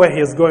didn't know where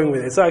he was going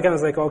with it. So I kind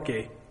of was like,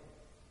 okay,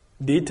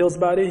 details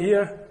about it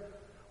here?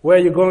 Where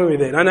are you going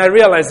with it? And I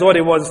realized what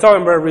it was. It's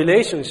talking about a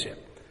relationship.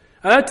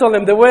 And I told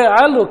him the way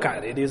I look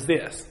at it is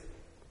this.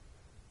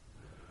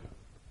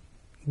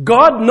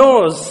 God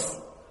knows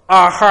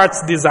our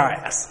heart's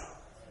desires.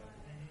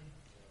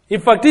 In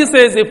fact, he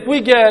says if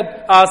we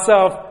get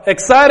ourselves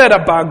excited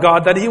about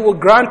God, that he will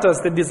grant us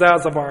the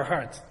desires of our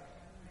hearts.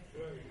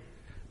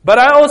 But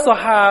I also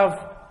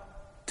have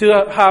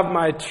to have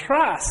my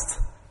trust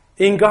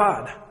in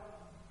God,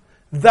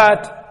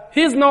 that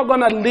he's not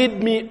going to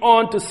lead me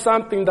on to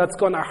something that's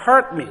going to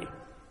hurt me.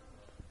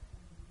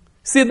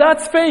 See,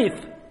 that's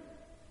faith.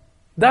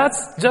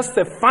 That's just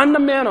a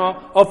fundamental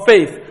of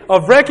faith,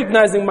 of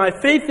recognizing my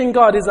faith in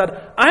God is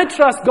that I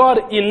trust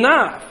God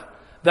enough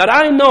that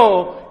I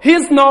know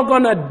he's not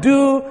going to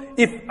do,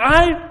 if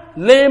I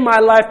lay my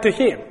life to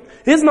him,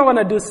 he's not going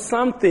to do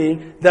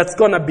something that's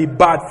going to be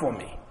bad for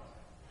me.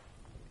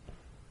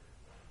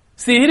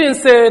 See, he didn't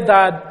say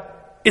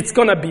that it's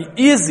going to be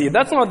easy.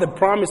 That's not the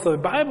promise of the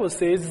Bible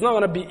says. It's not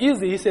going to be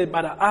easy. He said,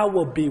 but I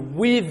will be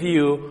with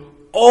you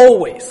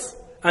always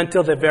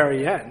until the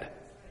very end.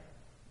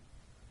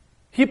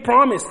 He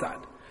promised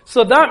that.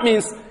 So that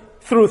means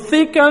through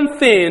thick and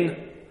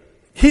thin,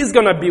 he's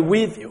going to be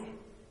with you.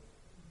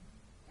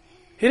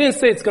 He didn't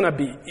say it's going to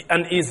be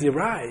an easy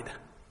ride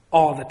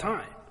all the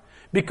time.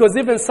 Because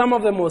even some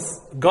of the most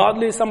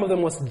godly, some of the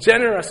most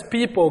generous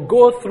people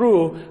go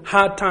through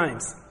hard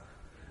times.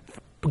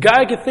 The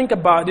guy I can think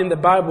about in the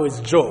Bible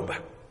is Job.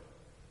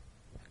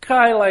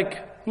 I'm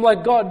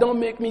like, God, don't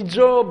make me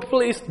Job.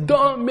 Please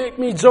don't make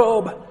me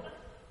Job.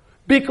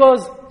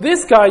 Because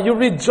this guy, you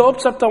read Job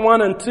chapter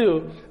 1 and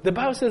 2, the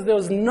Bible says there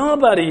was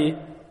nobody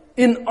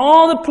in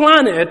all the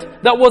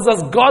planet that was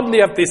as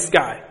godly as this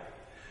guy.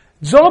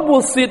 Job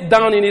will sit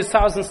down in his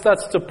house and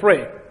starts to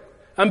pray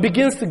and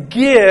begins to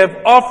give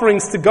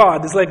offerings to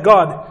God. It's like,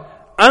 God,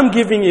 I'm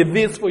giving you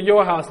this for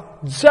your house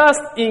just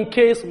in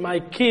case my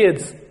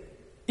kids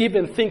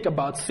even think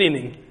about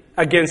sinning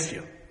against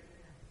you.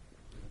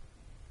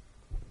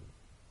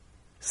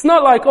 It's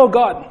not like, oh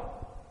God,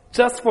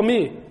 just for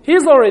me.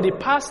 He's already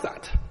past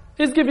that.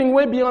 He's giving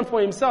way beyond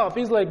for himself.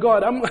 He's like,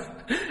 God,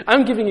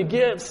 I'm giving you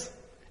gifts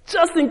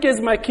just in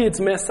case my kids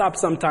mess up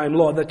sometime,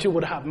 Lord, that you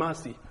would have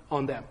mercy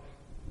on them.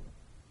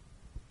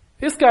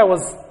 This guy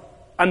was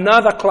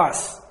another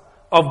class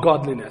of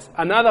godliness,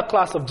 another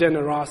class of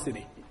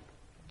generosity.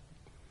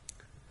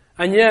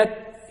 And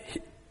yet,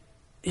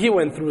 he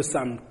went through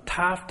some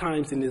tough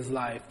times in his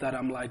life that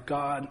I'm like,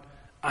 God,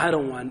 I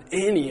don't want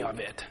any of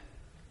it.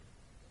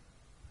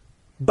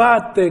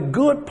 But the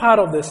good part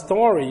of the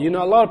story, a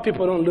lot of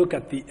people don't look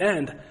at the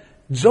end.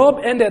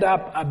 Job ended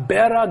up a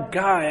better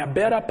guy, a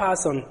better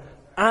person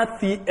at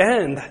the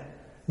end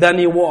than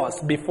he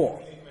was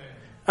before.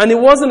 And it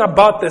wasn't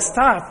about the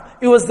stuff.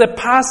 It was the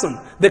person,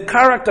 the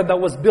character that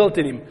was built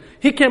in him.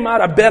 He came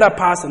out a better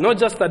person. Not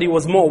just that he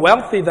was more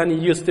wealthy than he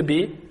used to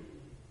be.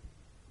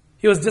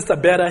 He was just a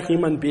better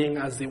human being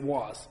as he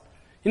was.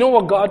 You know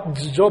what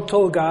Job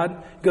told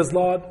God? He goes,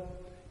 Lord,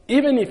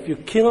 even if you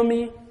kill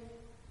me,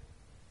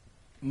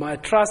 my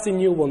trust in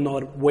you will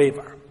not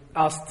waver.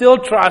 I'll still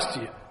trust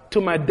you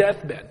to my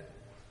deathbed.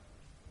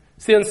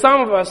 See, and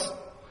some of us,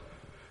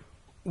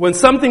 when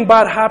something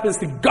bad happens,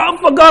 God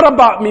forgot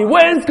about me.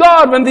 Where is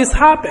God when this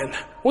happened?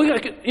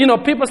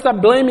 People start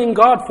blaming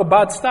God for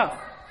bad stuff.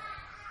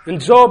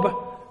 And Job,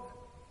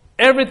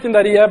 everything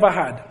that he ever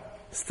had,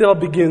 still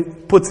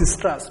puts his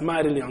trust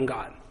mightily on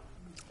God.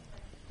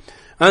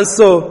 And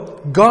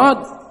so,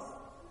 God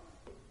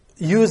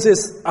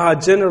uses our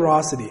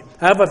generosity.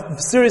 I have a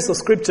series of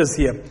scriptures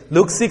here.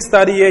 Luke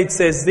 6:38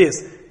 says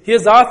this.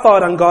 Here's our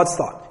thought and God's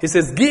thought. He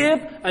says, give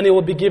and it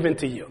will be given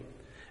to you.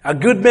 A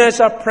good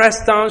measure,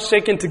 pressed down,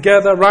 shaken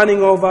together,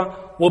 running over,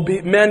 will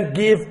be men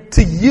give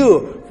to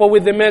you. For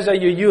with the measure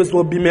you use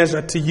will be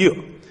measured to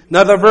you.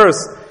 Another verse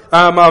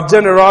of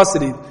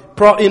generosity.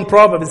 In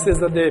Proverbs it says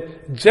that the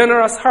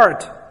generous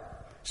heart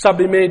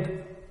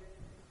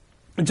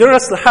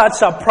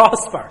shall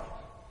prosper.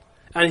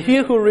 And he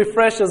who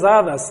refreshes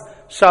others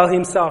shall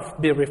himself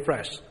be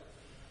refreshed.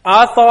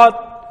 I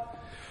thought,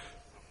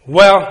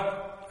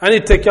 I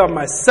need to take care of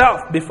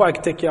myself before I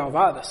can take care of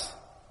others.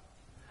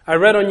 I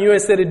read on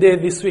USA Today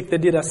this week, they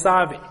did a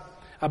survey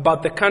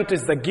about the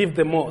countries that give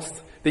the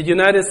most. The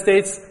United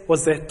States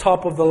was the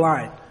top of the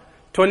line.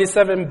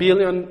 $27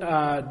 billion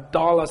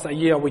a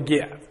year we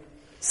give.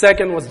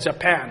 Second was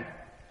Japan,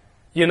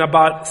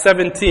 about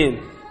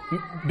 17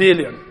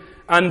 billion.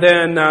 And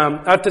then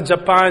after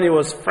Japan, it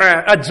was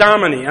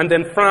Germany, and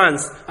then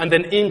France, and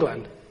then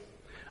England.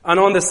 And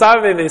on the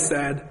survey they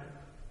said,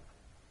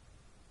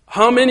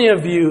 how many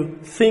of you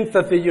think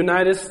that the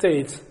United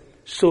States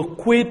should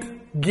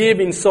quit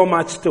giving so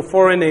much to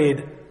foreign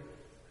aid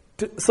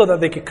so that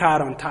they could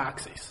cut on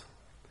taxes?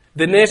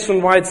 The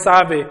nationwide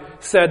survey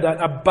said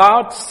that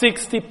about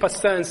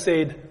 60%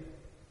 said,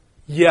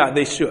 yeah,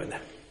 they should.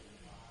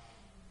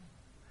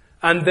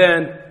 And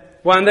then,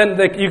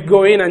 you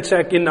go in and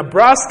check in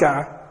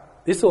Nebraska,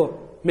 this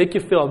will make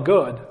you feel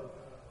good.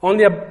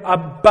 Only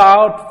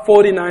about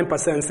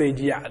 49% said,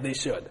 yeah, they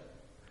should.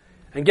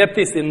 And get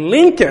this, in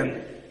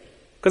Lincoln,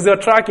 because they're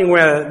tracking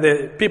where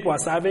the people are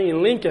serving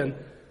in Lincoln,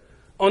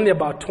 only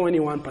about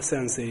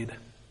 21% said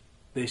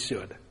they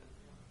should.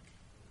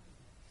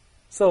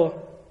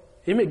 So,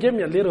 it gave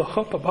me a little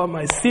hope about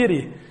my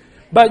city.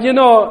 But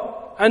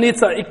and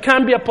it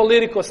can be a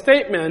political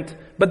statement,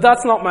 but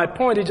that's not my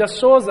point. It just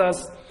shows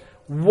us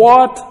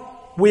what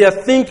we are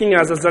thinking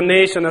as a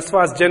nation as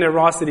far as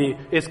generosity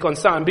is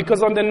concerned.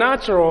 Because on the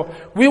natural,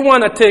 we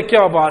want to take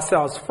care of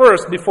ourselves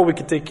first before we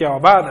can take care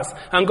of others.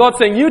 And God's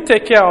saying, you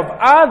take care of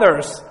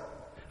others,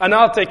 and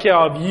I'll take care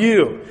of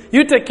you.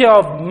 You take care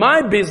of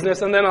my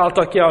business, and then I'll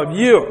take care of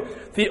you.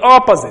 The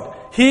opposite.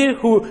 He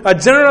who a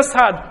generous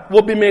heart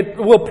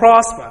will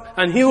prosper,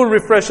 and he who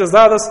refreshes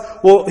others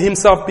will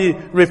himself be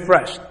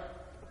refreshed.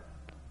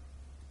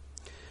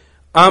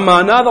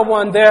 Another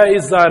one there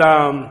is that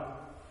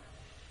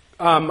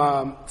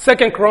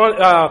 2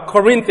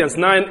 Corinthians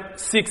 9,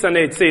 6 and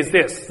 8 says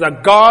this,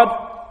 that God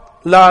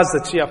loves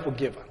a cheerful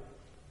giver.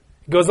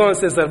 It goes on and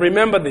says that,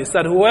 remember this,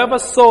 that whoever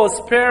sows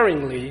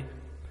sparingly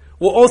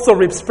will also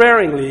reap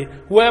sparingly.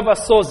 Whoever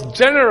sows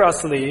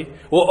generously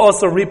will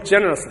also reap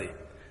generously.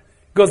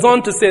 Goes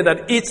on to say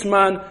that each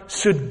man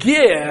should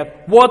give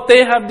what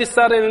they have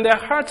decided in their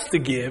hearts to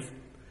give,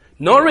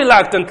 not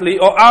reluctantly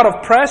or out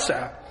of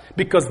pressure,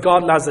 because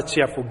God loves a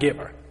cheerful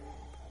giver.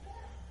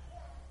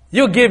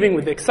 You're giving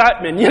with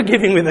excitement. You're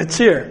giving with a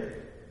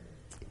cheer.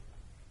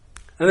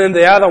 And then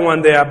the other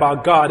one there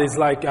about God is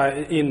like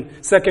in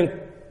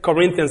 2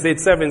 Corinthians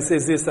 8:7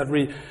 says this,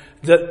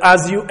 that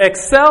as you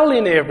excel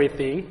in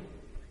everything,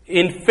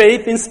 in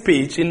faith, in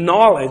speech, in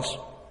knowledge,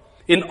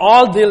 in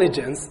all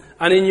diligence,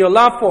 and in your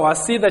love for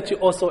us, see that you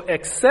also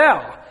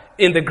excel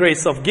in the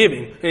grace of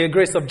giving, in the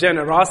grace of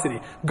generosity.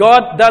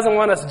 God doesn't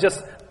want us to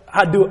just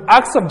do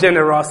acts of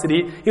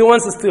generosity. He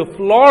wants us to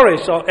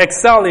flourish or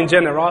excel in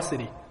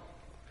generosity.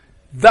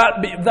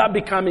 That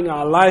becoming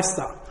our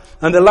lifestyle.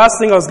 And the last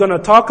thing I was going to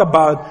talk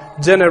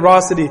about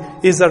generosity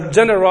is that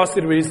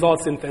generosity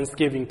results in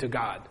thanksgiving to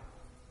God.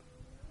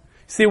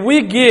 See,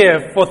 we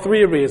give for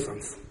three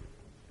reasons.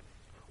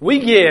 We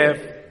give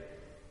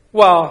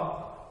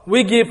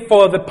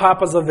for the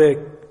purpose of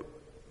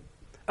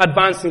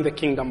advancing the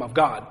kingdom of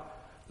God.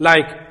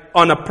 Like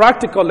on a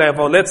practical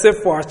level, let's say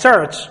for our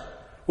church,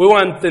 we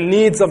want the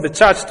needs of the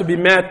church to be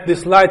met.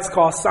 These lights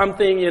cost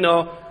something,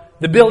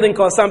 the building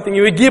costs something.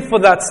 We give for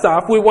that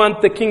stuff. We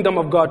want the kingdom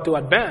of God to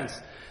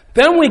advance.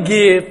 Then we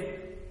give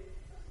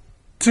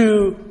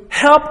to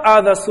help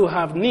others who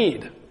have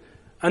need.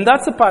 And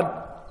that's the part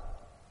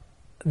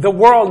the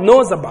world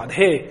knows about.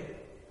 Hey,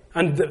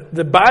 and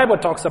the Bible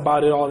talks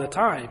about it all the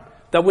time,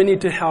 that we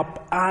need to help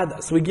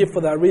others. We give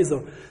for that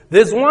reason.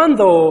 There's one,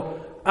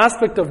 though,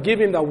 aspect of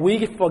giving that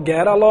we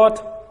forget a lot.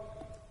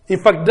 In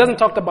fact, it doesn't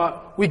talk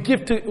about, we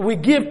give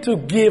to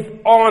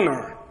give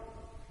honor.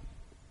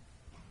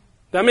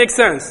 That makes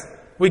sense.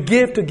 We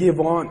give to give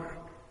honor.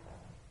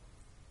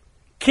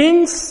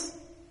 Kings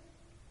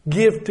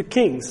give to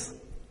kings.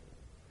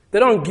 They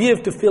don't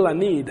give to fill a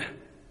need.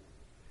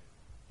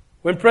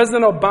 When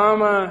President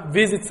Obama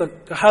visits,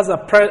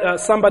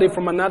 somebody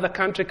from another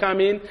country come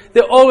in,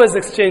 they always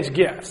exchange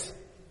gifts.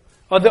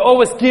 Or they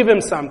always give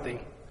him something.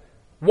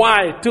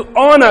 Why? To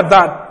honor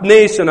that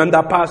nation and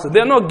that person.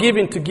 They're not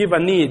giving to give a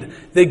need.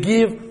 They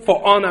give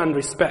for honor and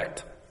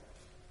respect.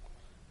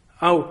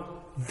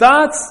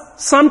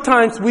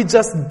 Sometimes we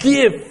just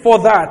give for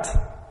that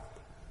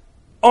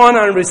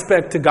honor and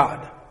respect to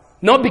God.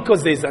 Not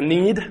because there's a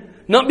need.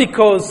 Not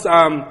because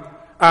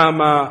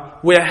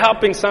we're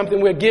helping something.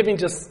 We're giving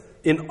just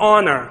in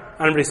honor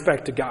and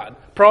respect to God.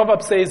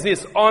 Proverbs says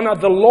this, honor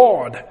the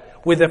Lord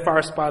with the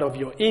first part of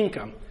your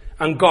income,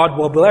 and God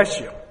will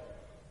bless you.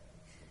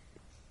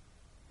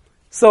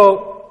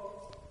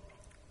 So,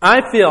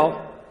 I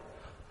feel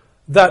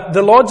that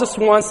the Lord just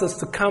wants us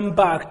to come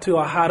back to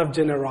a heart of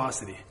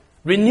generosity.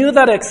 Renew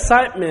that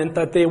excitement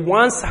that they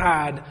once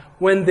had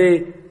when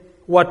they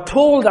were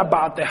told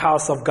about the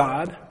house of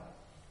God.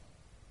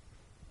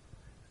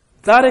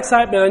 That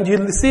excitement, and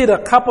you'll see it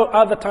a couple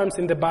other times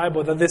in the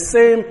Bible, that the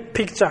same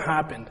picture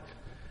happened.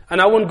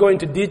 And I won't go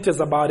into details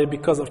about it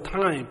because of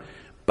time.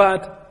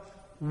 But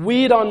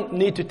we don't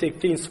need to take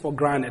things for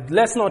granted.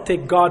 Let's not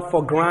take God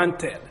for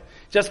granted.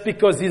 Just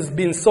because He's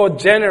been so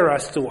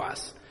generous to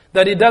us,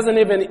 that He doesn't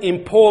even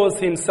impose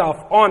Himself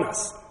on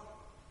us.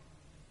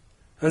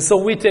 And so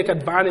we take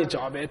advantage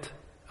of it,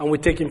 and we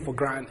take Him for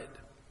granted.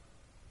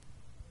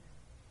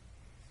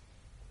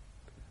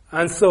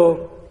 And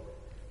so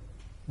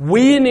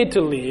we need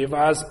to live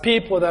as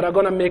people that are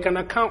going to make an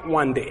account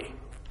one day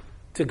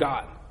to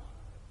God.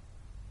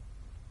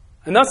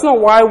 And that's not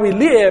why we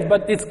live,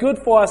 but it's good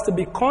for us to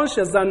be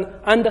conscious and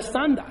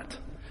understand that.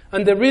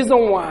 And the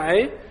reason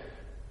why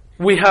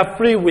we have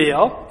free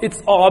will,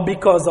 it's all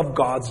because of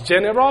God's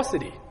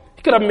generosity.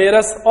 He could have made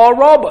us all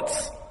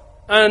robots.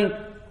 And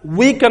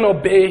we can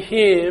obey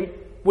Him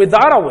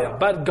without our will.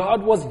 But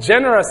God was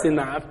generous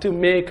enough to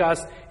make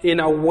us in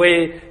a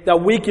way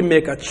that we can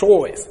make a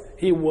choice.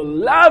 He will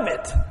love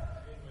it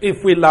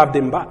if we loved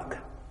Him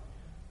back.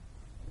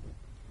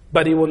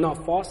 But He will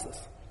not force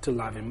us to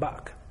love Him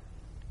back.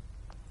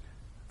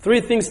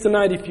 3 things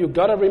tonight, if you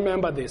got to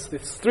remember this.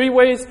 There's 3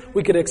 ways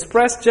we could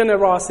express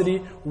generosity.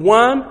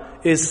 1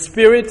 is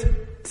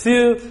spirit,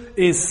 2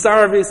 is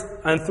service,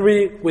 and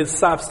 3 with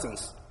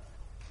substance.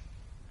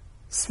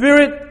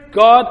 Spirit,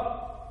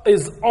 God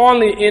is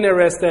only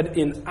interested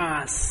in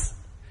us,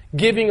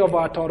 giving of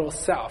our total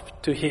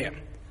self to Him.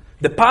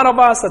 The part of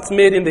us that's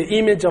made in the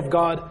image of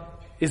God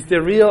is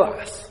the real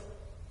us.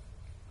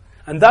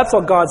 And that's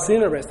what God's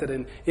interested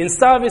in. In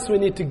service, we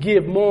need to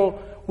give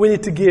more. We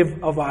need to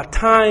give of our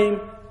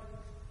time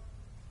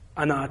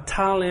and our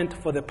talent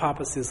for the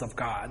purposes of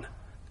God.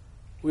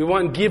 We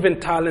want given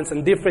talents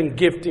and different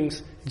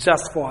giftings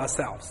just for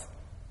ourselves.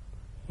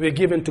 We're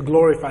given to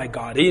glorify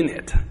God in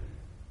it.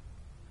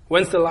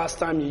 When's the last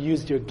time you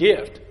used your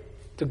gift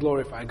to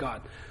glorify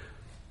God?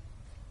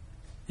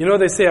 You know,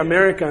 they say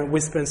America, we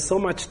spend so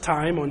much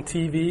time on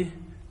TV,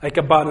 like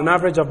about an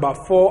average of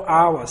about 4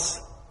 hours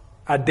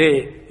a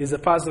day is a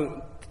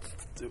person,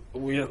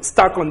 we're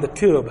stuck on the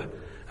tube.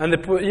 And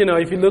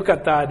if you look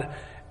at that,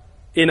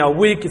 in a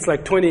week, it's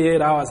like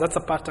 28 hours. That's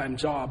a part-time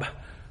job.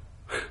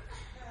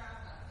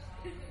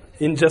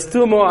 In just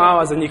 2 more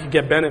hours, and you can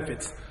get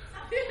benefits.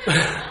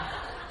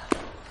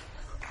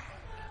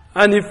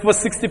 And if for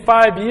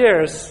 65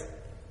 years,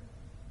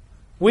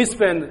 we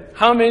spend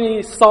how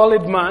many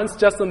solid months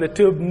just on the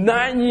tube?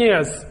 9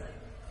 years.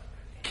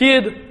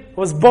 Kid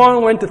was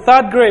born, went to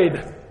 3rd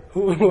grade.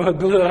 Who were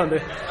glued on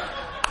it.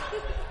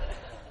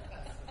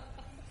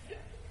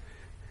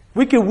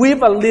 We could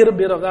weave a little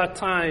bit of that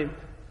time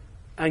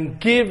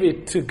and give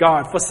it to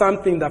God for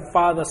something that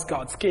furthers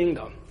God's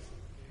kingdom.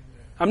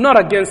 I'm not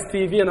against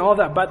TV and all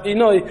that, but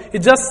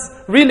it just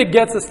really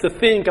gets us to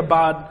think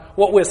about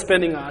what we're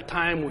spending our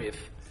time with.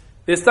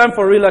 There's time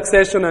for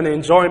relaxation and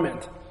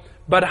enjoyment,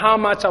 but how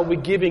much are we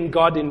giving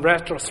God in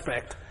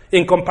retrospect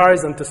in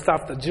comparison to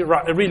stuff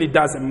that really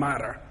doesn't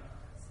matter?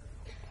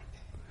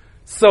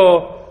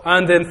 So,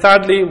 and then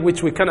thirdly,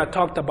 which we kind of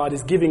talked about,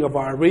 is giving of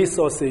our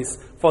resources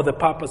for the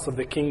purpose of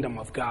the kingdom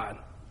of God.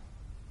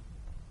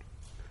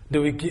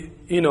 Do we,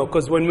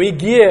 because when we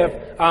give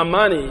our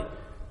money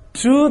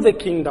to the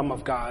kingdom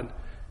of God,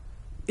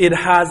 it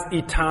has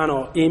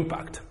eternal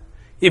impact.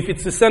 If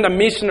it's to send a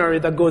missionary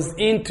that goes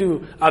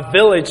into a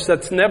village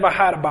that's never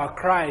heard about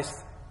Christ,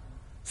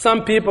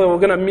 some people are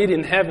going to meet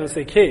in heaven and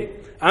say, hey,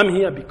 I'm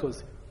here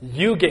because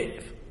you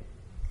gave.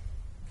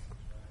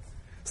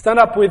 Stand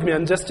up with me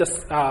and just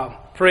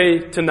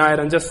pray tonight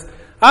and just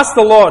ask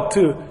the Lord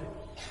to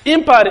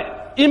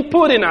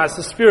input in us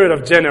the spirit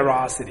of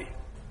generosity.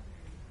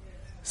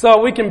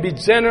 So we can be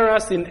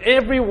generous in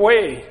every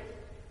way.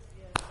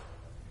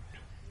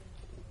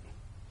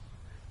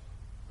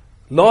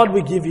 Lord,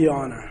 we give you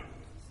honor.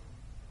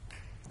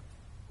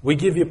 We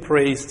give you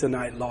praise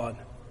tonight, Lord.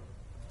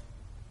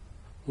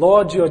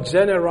 Lord, your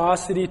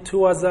generosity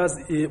towards us,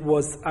 it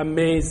was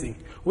amazing.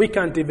 We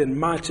can't even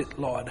match it,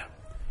 Lord.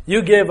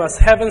 You gave us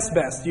heaven's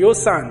best, your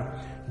Son,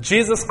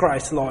 Jesus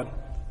Christ, Lord.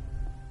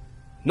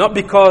 Not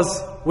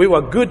because we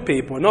were good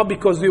people, not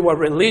because we were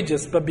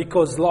religious, but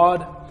because,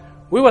 Lord,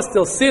 we were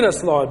still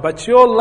sinners, Lord, but your